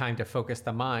you have time to focus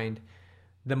the mind,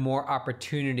 the more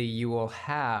opportunity you will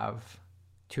have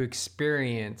to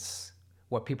experience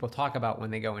what people talk about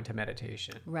when they go into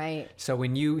meditation. Right. So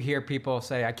when you hear people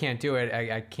say, I can't do it,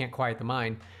 I can't quiet the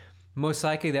mind, most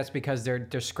likely that's because they're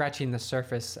scratching the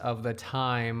surface of the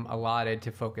time allotted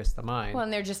to focus the mind. Well,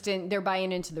 and they're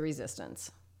buying into the resistance.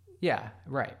 Yeah,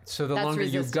 right. So the That's longer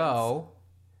resistance. you go,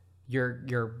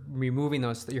 you're removing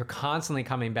those, you're constantly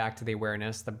coming back to the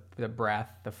awareness, the breath,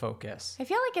 the focus. I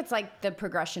feel like it's like the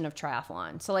progression of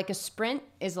triathlon. So like a sprint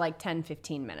is like 10,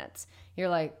 15 minutes. You're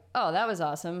like, oh, that was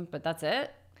awesome, but that's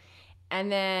it.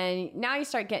 And then now you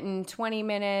start getting 20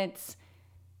 minutes,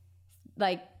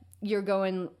 like you're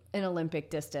going an Olympic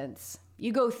distance.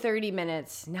 You go 30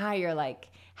 minutes, now you're like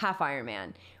half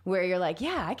Ironman, where you're like,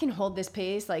 yeah, I can hold this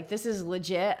pace. Like, this is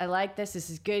legit. I like this. This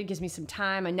is good. It gives me some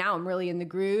time. And now I'm really in the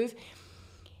groove.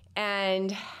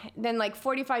 And then like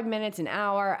 45 minutes, an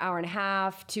hour, hour and a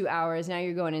half, 2 hours. Now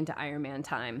you're going into Ironman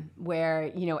time,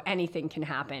 where, anything can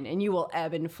happen and you will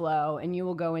ebb and flow, and you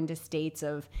will go into states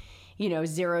of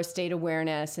zero state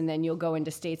awareness, and then you'll go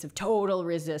into states of total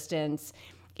resistance.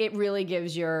 It really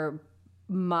gives your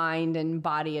mind and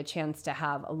body a chance to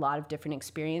have a lot of different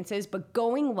experiences, but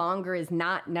going longer is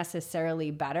not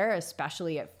necessarily better,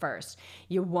 especially at first.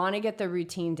 You want to get the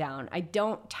routine down.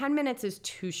 10 minutes is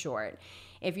too short.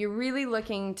 If you're really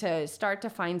looking to start to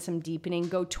find some deepening,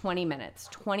 go 20 minutes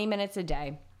a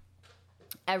day,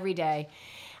 every day.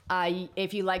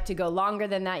 If you like to go longer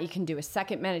than that, you can do a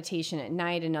second meditation at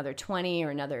night, another 20 or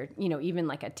another, even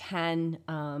like a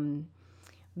 10,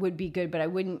 would be good, but I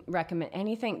wouldn't recommend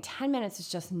anything. 10 minutes is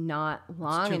just not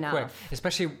long enough. Quick.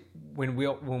 Especially when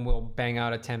we'll bang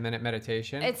out a 10-minute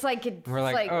meditation. It's like we're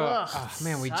like, oh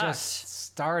man, we just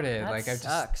started. That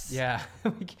sucks.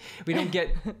 We don't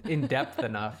get in depth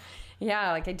enough.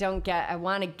 Yeah, like I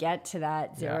want to get to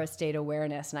that zero state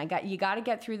awareness, and you got to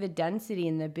get through the density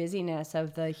and the busyness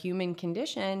of the human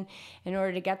condition in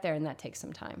order to get there, and that takes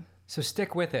some time. So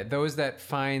stick with it. Those that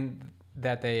find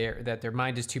that their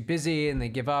mind is too busy and they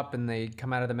give up and they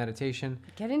come out of the meditation.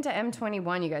 Get into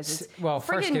M21, you guys. It's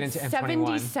first get into M21.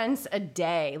 70 cents a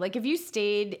day. Like if you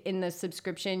stayed in the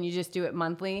subscription, you just do it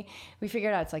monthly. We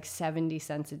figured out it's like 70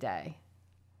 cents a day.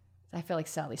 I feel like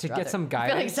Sally Struthers. To get some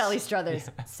guidance. I feel like Sally Struthers.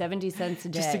 70 cents a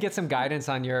day. Just to get some guidance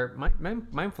on your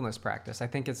mindfulness practice. I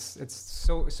think it's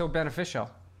so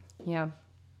beneficial. Yeah.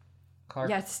 Clark,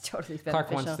 it's totally beneficial.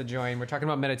 Clark wants to join. We're talking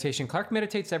about meditation. Clark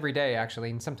meditates every day, actually,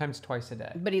 and sometimes twice a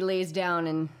day. But he lays down,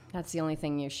 and that's the only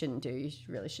thing you shouldn't do. You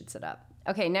really should sit up.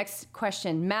 Okay, next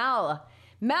question. Mel,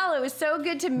 it was so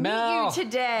good to meet you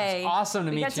today. It's awesome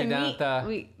to meet you down at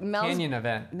the Canyon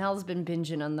event. Mel's been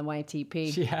binging on the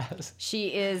YTP. She has. She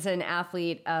is an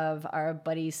athlete of our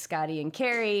buddies Scotty and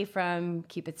Carrie from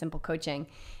Keep It Simple Coaching,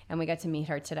 and we got to meet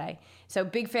her today. So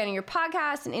big fan of your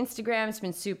podcast and Instagram. It's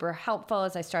been super helpful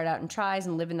as I start out in tries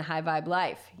and live in the high vibe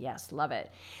life. Yes, love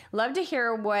it. Love to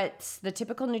hear what's the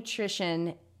typical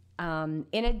nutrition in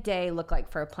a day look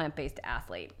like for a plant-based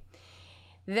athlete.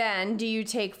 Then, do you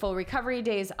take full recovery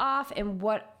days off? And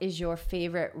what is your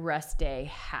favorite rest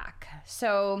day hack?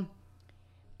 So,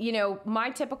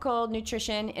 my typical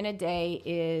nutrition in a day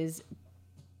is,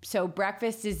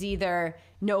 breakfast is either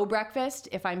no breakfast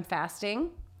if I'm fasting,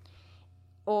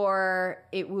 or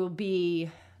it will be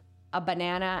a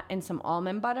banana and some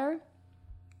almond butter,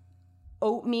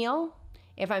 oatmeal.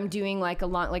 If I'm doing like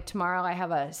tomorrow, I have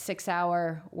a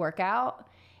 6-hour workout,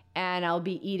 and I'll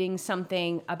be eating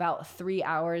something about 3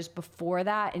 hours before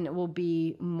that, and it will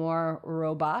be more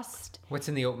robust. What's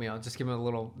in the oatmeal? Just give them a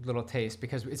little taste,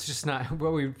 because it's just not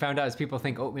what we found out is people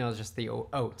think oatmeal is just the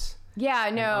oats.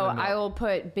 Yeah, no, I will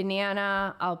put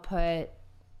banana, I'll put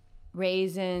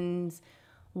raisins,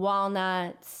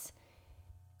 walnuts,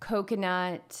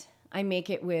 coconut. I make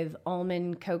it with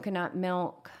almond coconut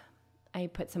milk. I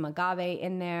put some agave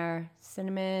in there,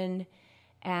 cinnamon,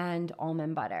 and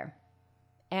almond butter.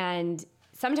 And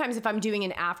sometimes if I'm doing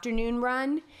an afternoon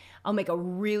run, I'll make a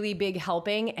really big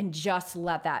helping and just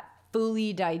let that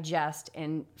fully digest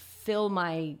and fill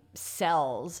my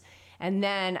cells. And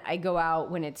then I go out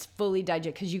when it's fully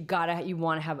digested, because you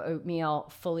want to have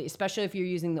oatmeal fully, especially if you're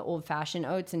using the old fashioned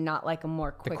oats and not like a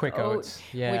more quick oat, oats.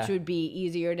 Yeah. Which would be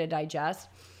easier to digest.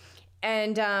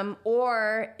 And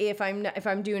or if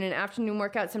I'm doing an afternoon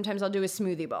workout, sometimes I'll do a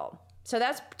smoothie bowl. So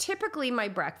that's typically my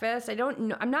breakfast.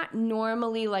 I'm not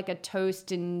normally like a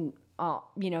toast and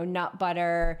nut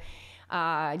butter.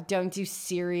 Don't do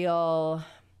cereal.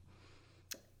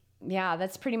 Yeah,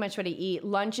 that's pretty much what I eat.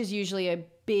 Lunch is usually a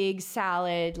big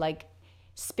salad, like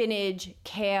spinach,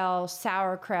 kale,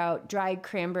 sauerkraut, dried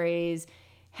cranberries,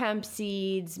 hemp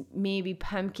seeds, maybe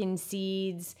pumpkin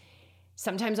seeds.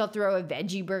 Sometimes I'll throw a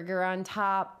veggie burger on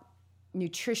top,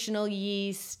 nutritional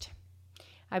yeast.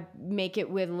 I make it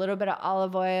with a little bit of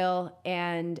olive oil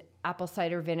and apple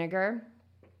cider vinegar.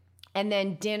 And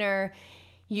then dinner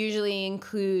usually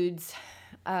includes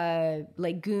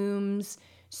legumes,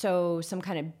 so some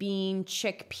kind of bean,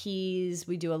 chickpeas.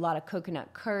 We do a lot of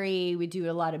coconut curry. We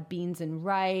do a lot of beans and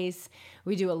rice.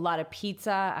 We do a lot of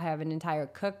pizza. I have an entire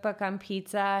cookbook on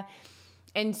pizza.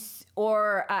 And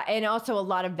also a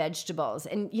lot of vegetables.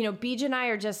 And, Beej and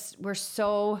I we're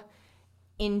so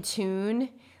in tune.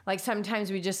 Like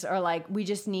sometimes we just are like,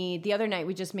 the other night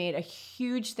we just made a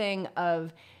huge thing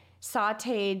of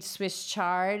sauteed Swiss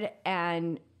chard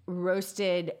and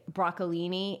roasted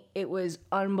broccolini. It was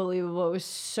unbelievable. It was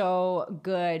so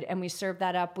good. And we served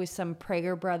that up with some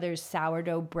Prager Brothers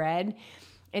sourdough bread.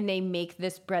 And they make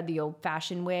this bread the old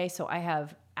fashioned way. So I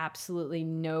have absolutely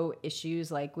no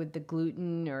issues like with the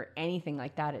gluten or anything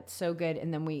like that. It's so good.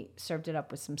 And then we served it up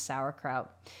with some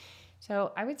sauerkraut.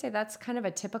 So I would say that's kind of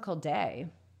a typical day.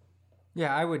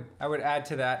 Yeah, I would add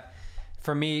to that.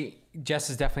 For me, Jess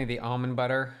is definitely the almond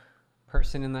butter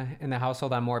person in the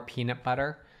household. I'm more peanut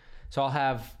butter. So I'll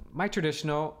have my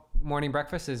traditional morning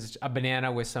breakfast is a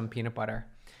banana with some peanut butter.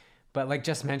 But like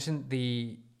Jess mentioned,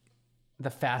 the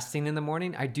fasting in the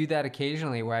morning, I do that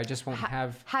occasionally where I just won't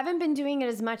have. Haven't been doing it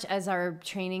as much as our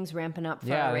training's ramping up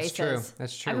for our races. True.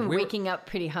 That's true. I've been waking up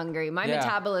pretty hungry. My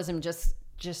metabolism just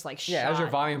like shot. As your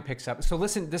volume picks up. So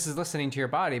this is listening to your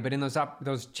body, but in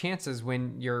those chances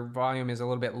when your volume is a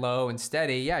little bit low and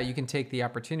steady, you can take the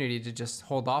opportunity to just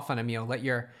hold off on a meal, let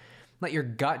your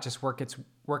gut just work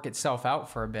itself out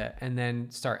for a bit, and then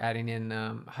start adding in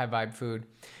high vibe food.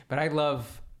 But I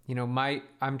love,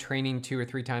 I'm training 2 or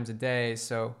 3 times a day,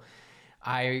 so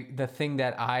the thing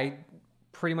that I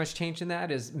pretty much changed in that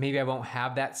is maybe I won't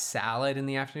have that salad in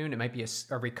the afternoon. It might be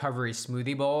a recovery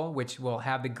smoothie bowl, which will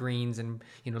have the greens and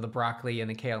the broccoli and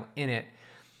the kale in it,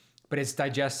 but it's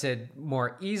digested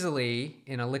more easily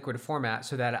in a liquid format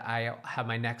so that I have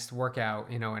my next workout,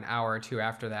 an hour or 2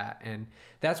 after that. And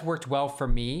that's worked well for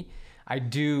me. I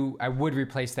would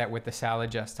replace that with the salad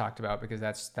Jess talked about, because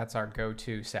that's our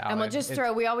go-to salad. And we'll just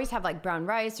we always have like brown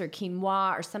rice or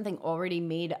quinoa or something already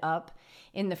made up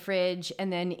in the fridge.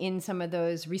 And then in some of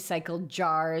those recycled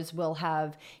jars, we'll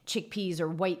have chickpeas or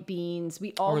white beans.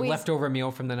 Or leftover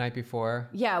meal from the night before.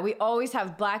 Yeah, we always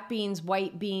have black beans,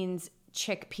 white beans,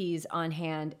 chickpeas on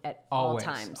hand at all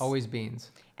times. Always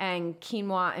beans. And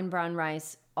quinoa and brown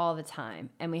rice all the time.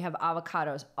 And we have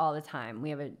avocados all the time. We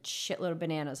have a shitload of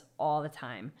bananas all the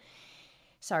time.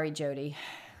 Sorry, Jody,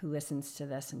 who listens to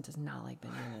this and does not like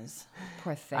bananas.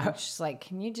 Poor thing. She's like,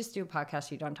 can you just do a podcast so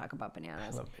you don't talk about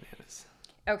bananas? I love bananas.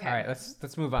 Okay. All right,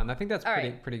 let's move on. I think that's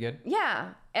pretty good. Yeah.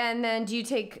 And then do you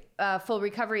take full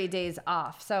recovery days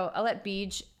off? So I'll let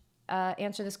Beej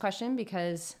answer this question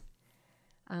because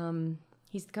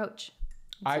he's the coach.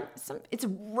 It's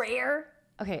rare.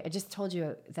 Okay, I just told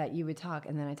you that you would talk,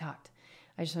 and then I talked.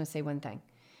 I just want to say one thing.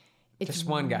 It's just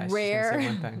one, guys. Rare. Say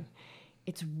one thing.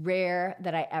 It's rare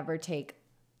that I ever take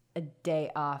a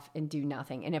day off and do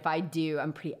nothing. And if I do,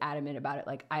 I'm pretty adamant about it.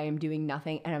 Like, I am doing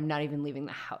nothing, and I'm not even leaving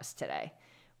the house today.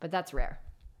 But that's rare.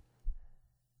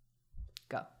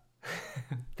 Go.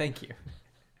 Thank you.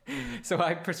 So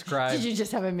I prescribe. Did you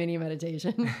just have a mini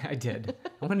meditation? I did.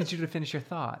 I wanted you to finish your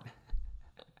thought.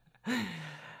 I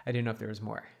didn't know if there was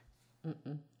more.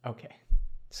 Mm-mm. Okay.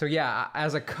 So yeah,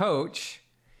 as a coach,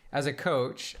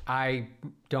 I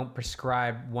don't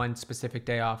prescribe one specific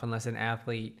day off unless an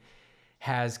athlete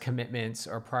has commitments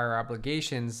or prior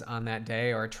obligations on that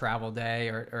day, or a travel day,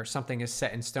 or something is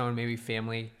set in stone, maybe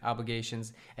family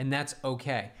obligations, and that's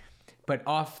okay. But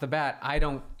off the bat, I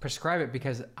don't prescribe it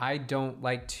because I don't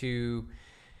like to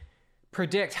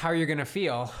predict how you're going to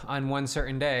feel on one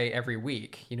certain day every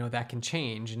week. That can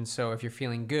change. And so if you're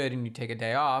feeling good and you take a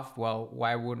day off, well,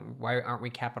 why aren't we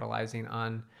capitalizing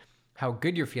on how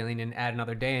good you're feeling and add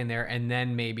another day in there and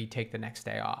then maybe take the next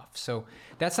day off? So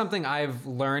that's something I've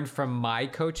learned from my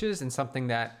coaches and something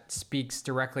that speaks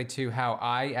directly to how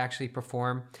I actually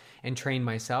perform and train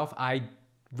myself. I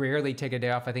rarely take a day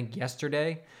off. I think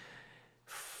yesterday,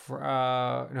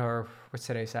 what's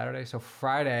today, Saturday? So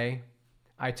Friday,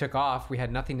 I took off. We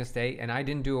had nothing this day, and I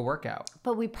didn't do a workout.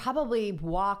 But we probably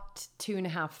walked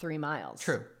 2.5, 3 miles.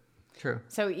 True.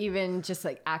 So even just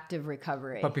like active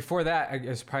recovery. But before that, it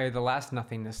was probably the last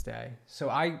nothingness day. So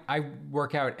I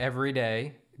work out every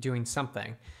day doing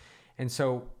something. And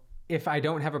so if I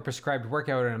don't have a prescribed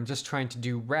workout and I'm just trying to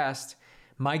do rest,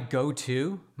 my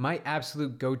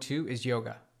absolute go-to is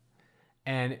yoga.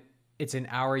 And it's an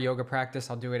hour yoga practice.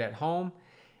 I'll do it at home.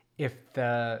 If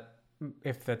the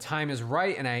time is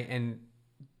right and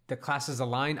the classes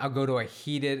align, I'll go to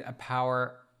a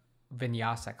power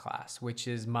vinyasa class, which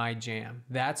is my jam.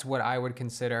 That's what I would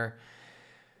consider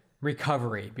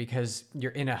recovery, because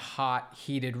you're in a hot,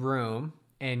 heated room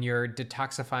and you're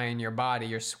detoxifying your body,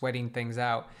 you're sweating things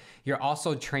out. You're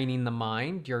also training the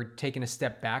mind. You're taking a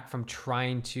step back from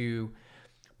trying to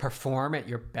perform at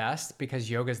your best, because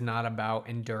yoga is not about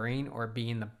enduring or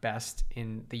being the best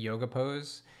in the yoga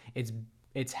pose.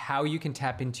 It's how you can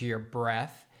tap into your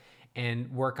breath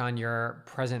and work on your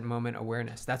present moment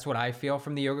awareness. That's what I feel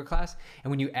from the yoga class.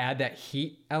 And when you add that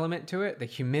heat element to it, the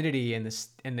humidity and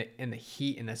the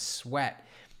heat and the sweat,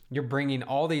 you're bringing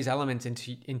all these elements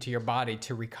into your body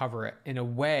to recover it in a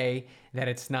way that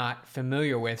it's not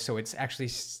familiar with. So it's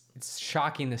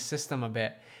shocking the system a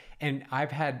bit. And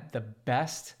I've had the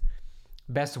best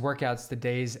workouts the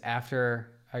days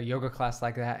after a yoga class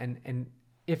like that. And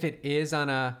if it is on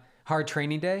a hard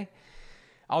training day,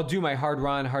 I'll do my hard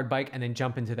run, hard bike, and then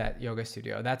jump into that yoga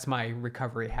studio. That's my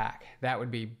recovery hack. That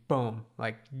would be boom,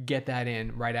 like get that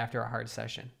in right after a hard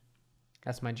session.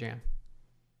 That's my jam.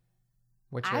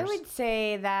 What's I yours? would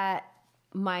say that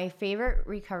my favorite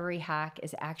recovery hack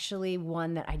is actually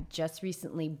one that I just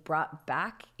recently brought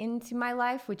back into my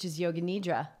life, which is Yoga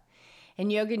Nidra.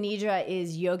 And Yoga Nidra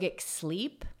is yogic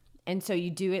sleep. And so you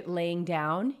do it laying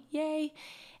down. Yay.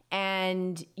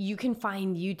 And you can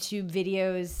find YouTube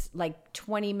videos like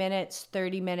 20 minutes,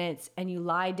 30 minutes, and you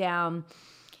lie down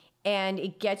and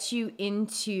it gets you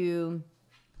into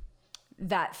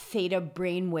that theta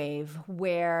brainwave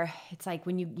where it's like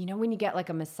when when you get like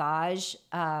a massage,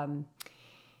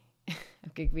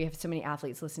 okay, we have so many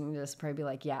athletes listening to this probably be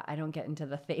like, yeah, I don't get into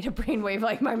the theta brainwave.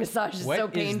 Like my massage is so painful. What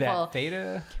is that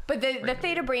theta? But the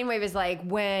theta brainwave is like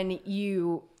when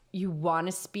you want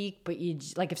to speak, but you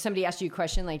like if somebody asked you a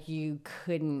question, like you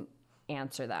couldn't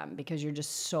answer them because you're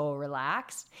just so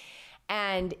relaxed.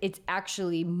 And it's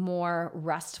actually more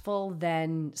restful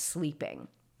than sleeping.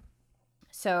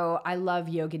 So I love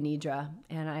Yoga Nidra,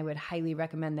 and I would highly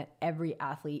recommend that every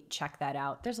athlete check that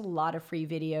out. There's a lot of free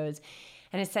videos,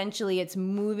 and essentially it's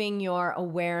moving your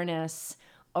awareness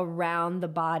around the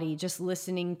body, just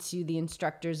listening to the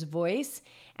instructor's voice.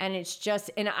 And it's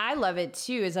just, and I love it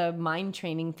too as a mind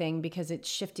training thing because it's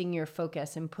shifting your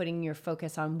focus and putting your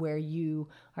focus on where you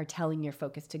are telling your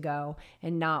focus to go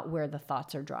and not where the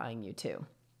thoughts are drawing you to.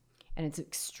 And it's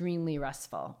extremely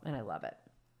restful, and I love it.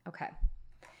 Okay.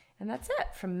 And that's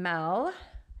it from Mel.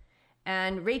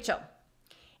 And Rachel,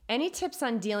 any tips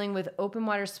on dealing with open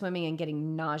water swimming and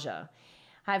getting nausea?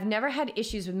 I've never had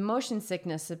issues with motion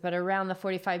sickness, but around the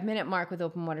 45-minute mark with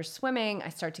open water swimming, I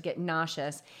start to get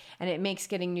nauseous, and it makes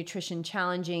getting nutrition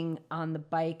challenging on the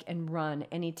bike and run.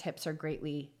 Any tips are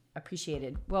greatly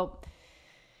appreciated. Well,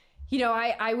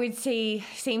 I would say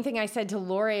same thing I said to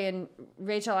Lori and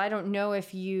Rachel. I don't know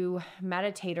if you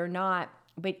meditate or not,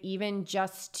 but even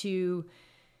just to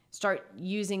start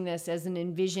using this as an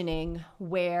envisioning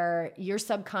where your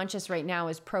subconscious right now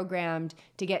is programmed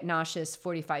to get nauseous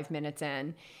 45 minutes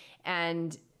in.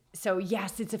 And so,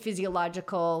 yes, it's a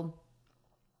physiological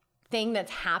thing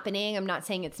that's happening. I'm not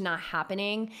saying it's not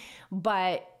happening,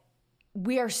 but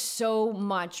we are so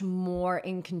much more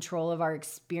in control of our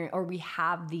experience, or we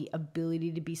have the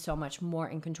ability to be so much more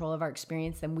in control of our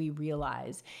experience than we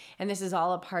realize. And this is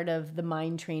all a part of the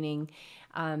mind training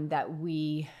that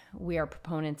we are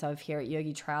proponents of here at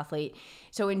Yogi Triathlete.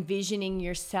 So envisioning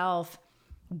yourself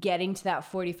getting to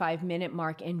that 45-minute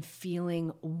mark and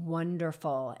feeling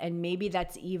wonderful. And maybe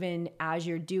that's even as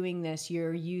you're doing this,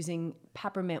 you're using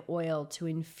peppermint oil to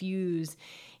infuse,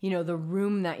 the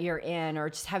room that you're in, or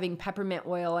just having peppermint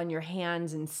oil on your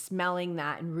hands and smelling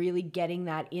that and really getting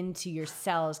that into your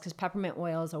cells, because peppermint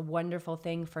oil is a wonderful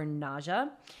thing for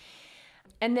nausea.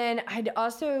 And then I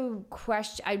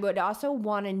would also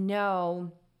want to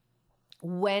know,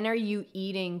 when are you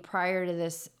eating prior to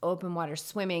this open water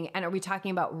swimming? And are we talking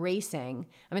about racing?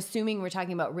 I'm assuming we're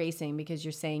talking about racing because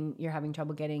you're saying you're having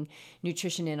trouble getting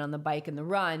nutrition in on the bike and the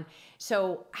run.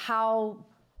 So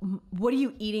what are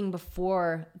you eating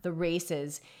before the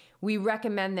races? We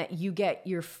recommend that you get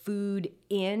your food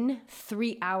in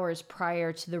 3 hours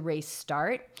prior to the race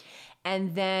start.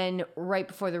 And then right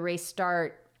before the race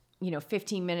start,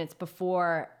 15 minutes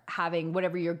before, having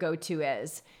whatever your go-to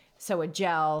is. So a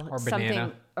gel,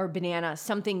 or banana,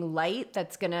 something light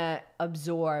that's going to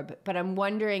absorb. But I'm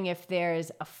wondering if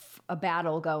there's a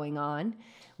battle going on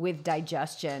with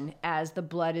digestion as the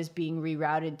blood is being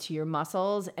rerouted to your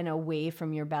muscles and away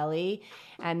from your belly.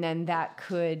 And then that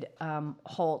could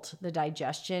halt the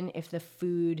digestion if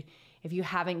you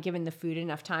haven't given the food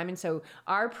enough time. And so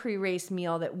our pre-race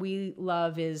meal that we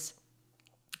love is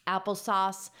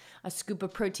applesauce, a scoop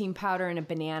of protein powder, and a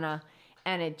banana.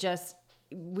 And it just...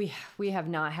 We have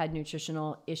not had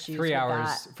nutritional issues 3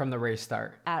 hours that from the race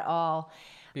start at all.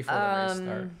 Before the race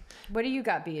start. What do you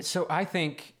got, Beach? So I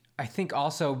think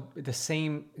also the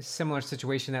similar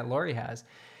situation that Lori has.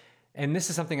 And this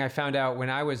is something I found out when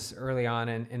I was early on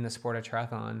in the sport of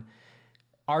triathlon.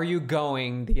 Are you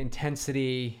going the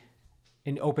intensity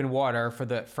in open water for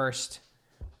the first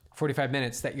 45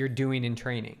 minutes that you're doing in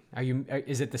training?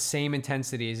 Is it the same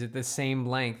intensity? Is it the same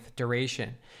length,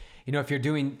 duration? If you're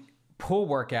doing pull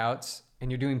workouts and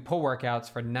you're doing pull workouts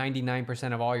for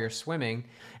 99% of all your swimming,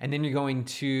 and then you're going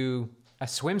to a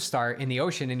swim start in the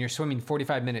ocean and you're swimming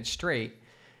 45 minutes straight,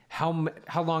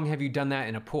 how long have you done that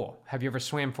in a pool? Have you ever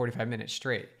swam 45 minutes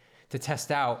straight to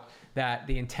test out that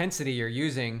the intensity you're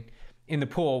using in the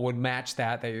pool would match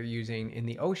that you're using in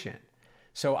the ocean?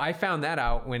 So I found that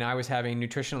out when I was having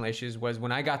nutritional issues. Was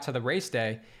when I got to the race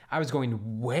day, I was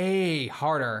going way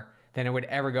harder than it would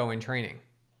ever go in training.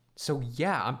 So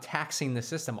yeah, I'm taxing the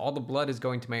system. All the blood is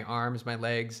going to my arms, my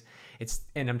legs.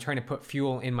 And I'm trying to put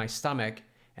fuel in my stomach,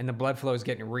 and the blood flow is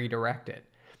getting redirected.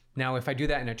 Now, if I do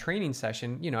that in a training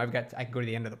session, I can go to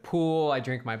the end of the pool, I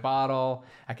drink my bottle,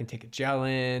 I can take a gel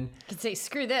in. You can say,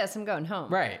 screw this, I'm going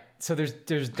home. Right. So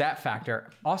there's that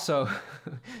factor. Also,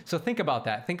 so think about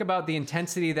that. Think about the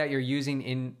intensity that you're using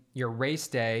in your race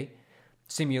day,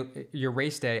 your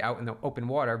race day out in the open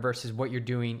water versus what you're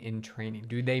doing in training.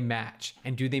 Do they match?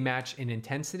 And do they match in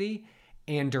intensity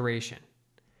and duration?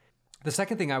 The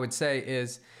second thing I would say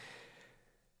is,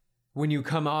 when you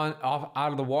come out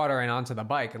of the water and onto the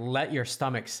bike, let your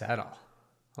stomach settle.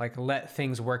 Like, let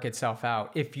things work itself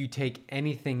out. If you take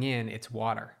anything in, it's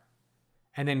water.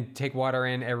 And then take water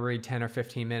in every 10 or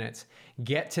 15 minutes.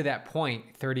 Get to that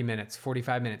point, 30 minutes,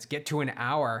 45 minutes. Get to an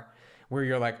hour where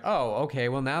you're like, oh, okay,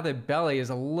 well, now the belly is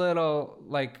a little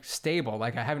stable.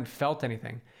 Like, I haven't felt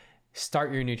anything.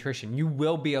 Start your nutrition. You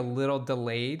will be a little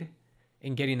delayed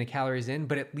in getting the calories in,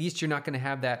 but at least you're not going to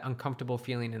have that uncomfortable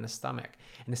feeling in the stomach.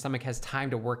 And the stomach has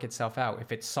time to work itself out.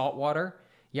 If it's salt water,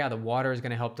 yeah, the water is going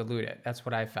to help dilute it. That's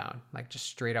what I found, just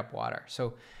straight up water.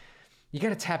 So you got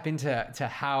to tap into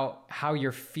how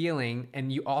you're feeling,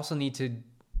 and you also need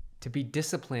to be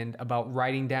disciplined about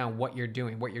writing down what you're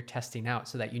doing, what you're testing out,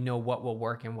 so that you know what will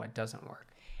work and what doesn't work.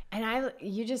 And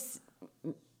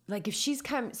if she's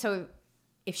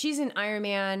if she's an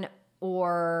Ironman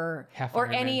or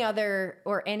any other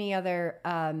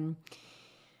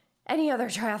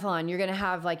triathlon, you're going to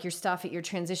have your stuff at your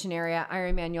transition area.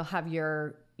 Ironman, you'll have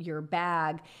your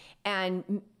bag.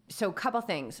 And so a couple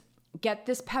things. Get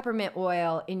this peppermint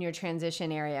oil in your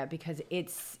transition area because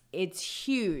it's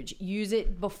huge. Use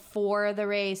it before the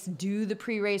race. Do the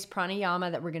pre-race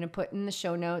pranayama that we're going to put in the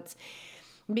show notes,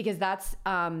 because that's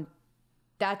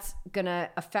going to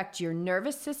affect your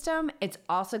nervous system. It's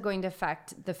also going to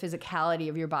affect the physicality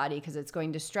of your body because it's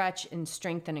going to stretch and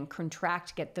strengthen and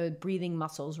contract, get the breathing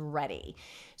muscles ready.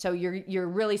 So you're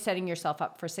really setting yourself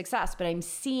up for success. But I'm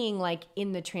seeing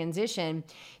in the transition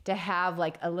to have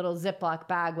a little Ziploc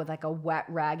bag with a wet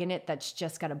rag in it that's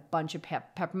just got a bunch of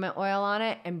peppermint oil on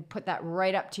it, and put that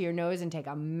right up to your nose and take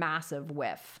a massive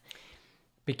whiff.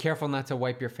 Be careful not to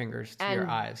wipe your fingers to your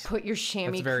eyes. Put your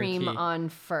chamois cream on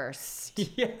first.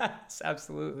 Yes,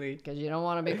 absolutely. Because you don't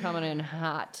want to be coming in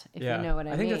hot, if you know what I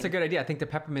mean. I think that's a good idea. I think the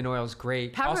peppermint oil is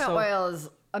great. Peppermint oil is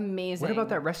amazing. What about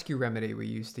that rescue remedy we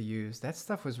used to use? That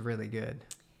stuff was really good.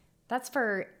 That's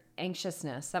for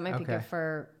anxiousness. That might be good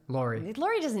for Lori.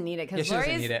 Lori doesn't need it because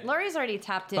Lori's already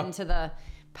tapped into the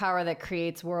power that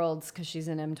creates worlds because she's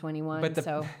an M21. But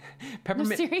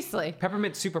peppermint, seriously,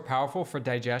 peppermint's super powerful for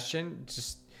digestion,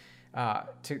 just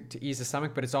to ease the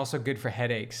stomach, but it's also good for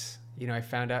headaches. I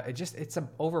found out it's an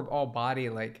overall body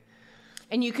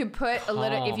and you could put a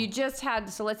little, if you just had,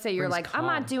 so let's say you're I'm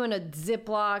not doing a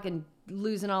Ziploc and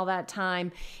losing all that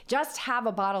time. Just have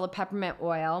a bottle of peppermint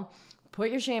oil. Put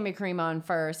your chamois cream on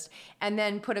first, and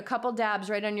then put a couple dabs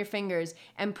right on your fingers,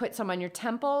 and put some on your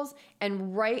temples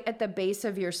and right at the base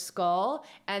of your skull,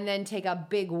 and then take a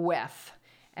big whiff.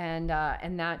 And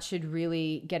that should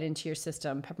really get into your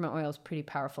system. Peppermint oil is pretty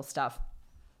powerful stuff.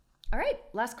 All right,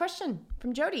 last question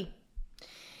from Jody.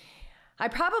 I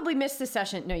probably missed the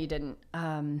session. No, you didn't,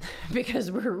 because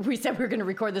we said we were going to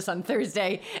record this on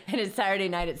Thursday, and it's Saturday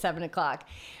night at 7:00.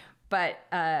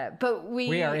 But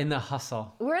we are in the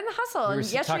hustle. We're in the hustle. And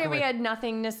yesterday we had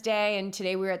Nothingness Day, and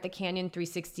today we were at the Canyon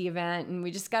 360 event, and we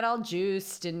just got all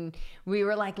juiced, and we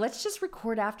were like, let's just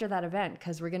record after that event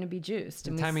because we're going to be juiced.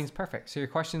 The timing's perfect. So your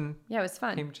question, it was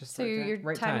fun. Came just so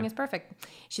your timing is perfect.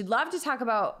 She'd love to talk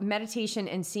about meditation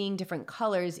and seeing different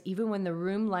colors, even when the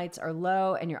room lights are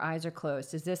low and your eyes are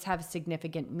closed. Does this have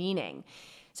significant meaning?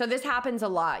 So this happens a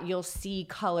lot. You'll see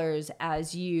colors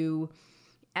as you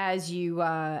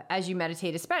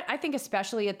meditate. I think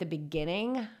especially at the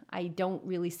beginning, I don't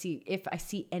really see, if I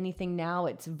see anything now,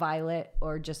 it's violet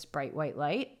or just bright white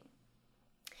light.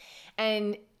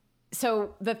 And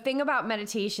so the thing about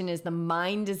meditation is the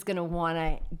mind is going to want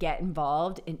to get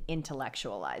involved and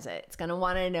intellectualize it. It's going to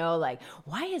want to know,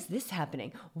 why is this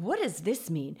happening? What does this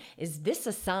mean? Is this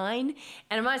a sign?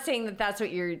 And I'm not saying that that's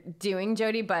what you're doing,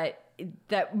 Jody, but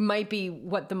that might be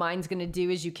what the mind's going to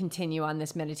do as you continue on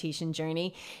this meditation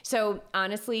journey. So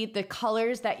honestly, the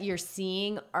colors that you're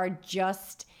seeing are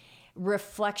just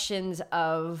reflections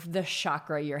of the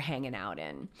chakra you're hanging out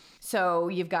in. So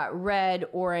you've got red,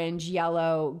 orange,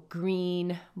 yellow,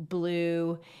 green,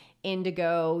 blue,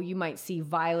 indigo. You might see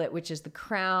violet, which is the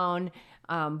crown,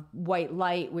 white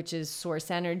light, which is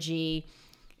source energy.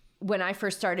 When I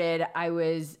first started, I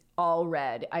was all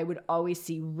red. I would always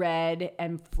see red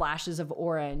and flashes of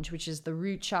orange, which is the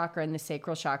root chakra and the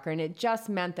sacral chakra. And it just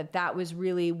meant that was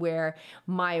really where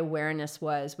my awareness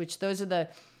was, which those are the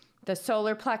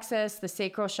solar plexus, the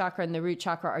sacral chakra, and the root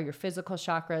chakra are your physical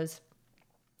chakras.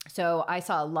 So I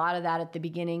saw a lot of that at the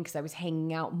beginning because I was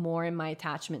hanging out more in my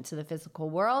attachment to the physical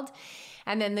world.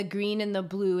 And then the green and the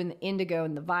blue and the indigo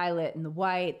and the violet and the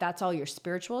white, that's all your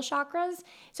spiritual chakras.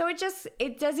 So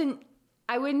it doesn't,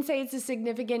 I wouldn't say it's a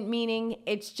significant meaning.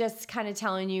 It's just kind of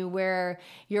telling you where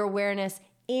your awareness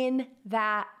in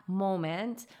that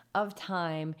moment of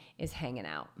time is hanging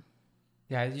out.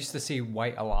 Yeah, I used to see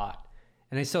white a lot.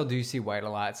 And I still do see white a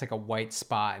lot. It's like a white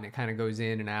spot, and it kind of goes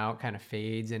in and out, kind of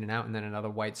fades in and out, and then another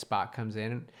white spot comes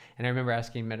in. And I remember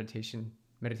asking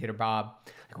meditator Bob,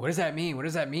 like, what does that mean? What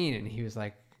does that mean? And he was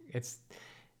like,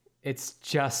 it's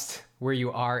just where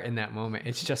you are in that moment.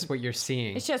 It's just what you're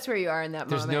seeing. It's just where you are in that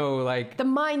moment. There's no like... The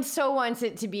mind so wants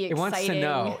it to be exciting.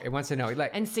 It wants to know.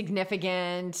 Like, and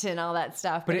significant and all that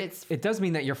stuff. But it does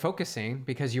mean that you're focusing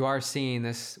because you are seeing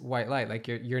this white light. Like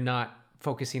you're not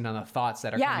focusing on the thoughts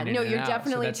that are coming in and out. You're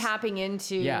definitely tapping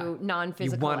into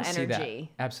non-physical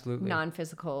energy. Absolutely.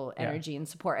 Non-physical energy and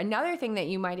support. Another thing that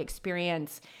you might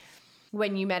experience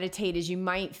when you meditate is you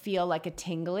might feel like a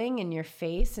tingling in your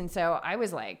face. And so I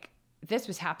was like, this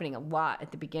was happening a lot at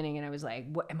the beginning. And I was like,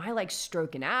 what, am I like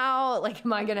stroking out? Like,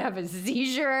 am I going to have a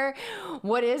seizure?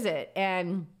 What is it?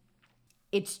 And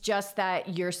it's just that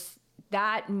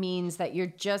that means that you're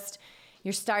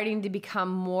starting to become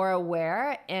more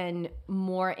aware and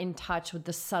more in touch with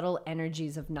the subtle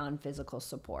energies of non-physical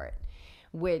support,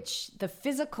 which the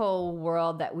physical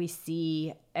world that we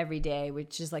see every day,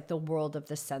 which is like the world of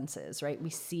the senses, right? We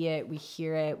see it, we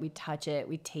hear it, we touch it,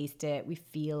 we taste it, we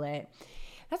feel it.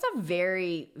 That's a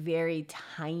very, very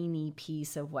tiny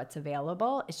piece of what's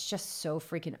available. It's just so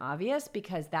freaking obvious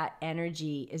because that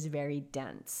energy is very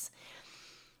dense.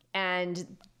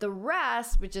 And the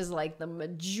rest, which is like the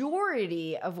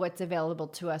majority of what's available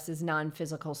to us, is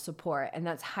non-physical support. And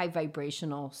that's high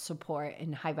vibrational support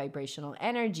and high vibrational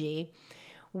energy,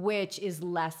 which is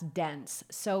less dense.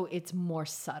 So it's more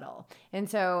subtle. And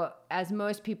so as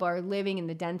most people are living in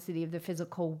the density of the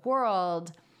physical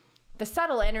world, the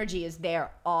subtle energy is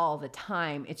there all the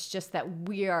time. It's just that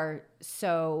we are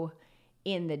so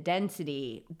in the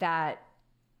density that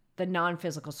the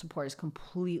non-physical support is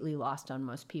completely lost on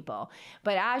most people.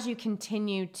 But as you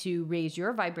continue to raise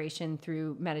your vibration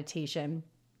through meditation,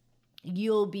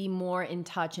 you'll be more in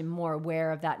touch and more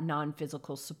aware of that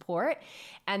non-physical support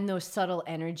and those subtle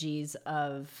energies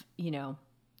of,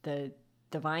 the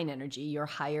divine energy, your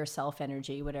higher self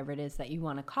energy, whatever it is that you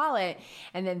want to call it.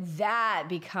 And then that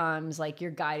becomes like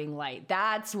your guiding light.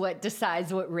 That's what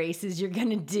decides what races you're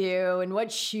going to do and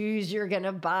what shoes you're going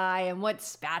to buy and what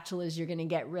spatulas you're going to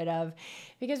get rid of,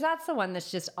 because that's the one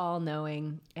that's just all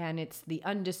knowing. And it's the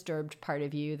undisturbed part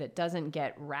of you that doesn't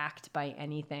get racked by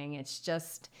anything. It's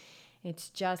just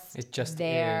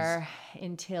there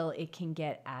until it can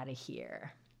get out of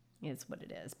here. Is what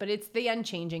it is. But it's the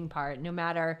unchanging part. No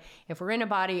matter if we're in a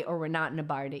body or we're not in a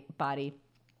body,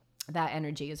 that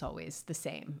energy is always the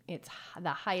same. It's the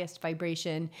highest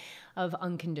vibration of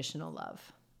unconditional love.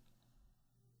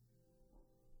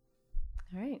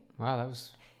 All right. Wow, that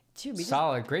was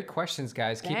solid. Great questions,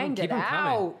 guys. Keep them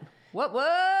coming.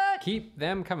 What? Keep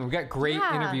them coming. We've got great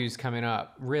interviews coming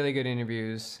up. Really good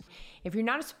interviews. If you're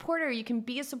not a supporter, you can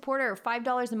be a supporter.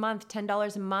 $5 a month,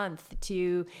 $10 a month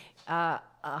to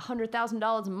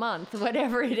 $100,000 a month,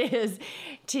 whatever it is,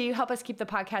 to help us keep the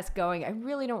podcast going. I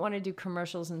really don't want to do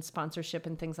commercials and sponsorship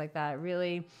and things like that.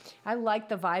 Really, I like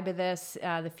the vibe of this.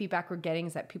 The feedback we're getting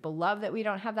is that people love that we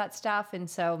don't have that stuff. And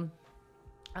so,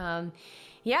 and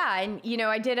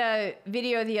I did a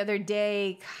video the other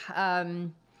day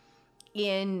on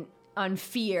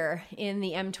fear in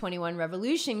the M21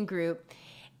 Revolution group.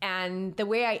 And the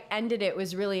way I ended it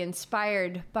was really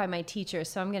inspired by my teacher.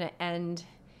 So I'm going to end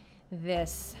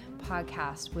this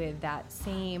podcast with that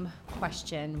same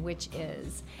question, which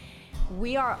is,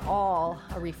 we are all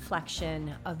a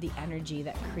reflection of the energy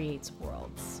that creates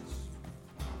worlds.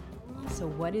 So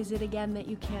what is it again that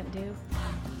you can't do?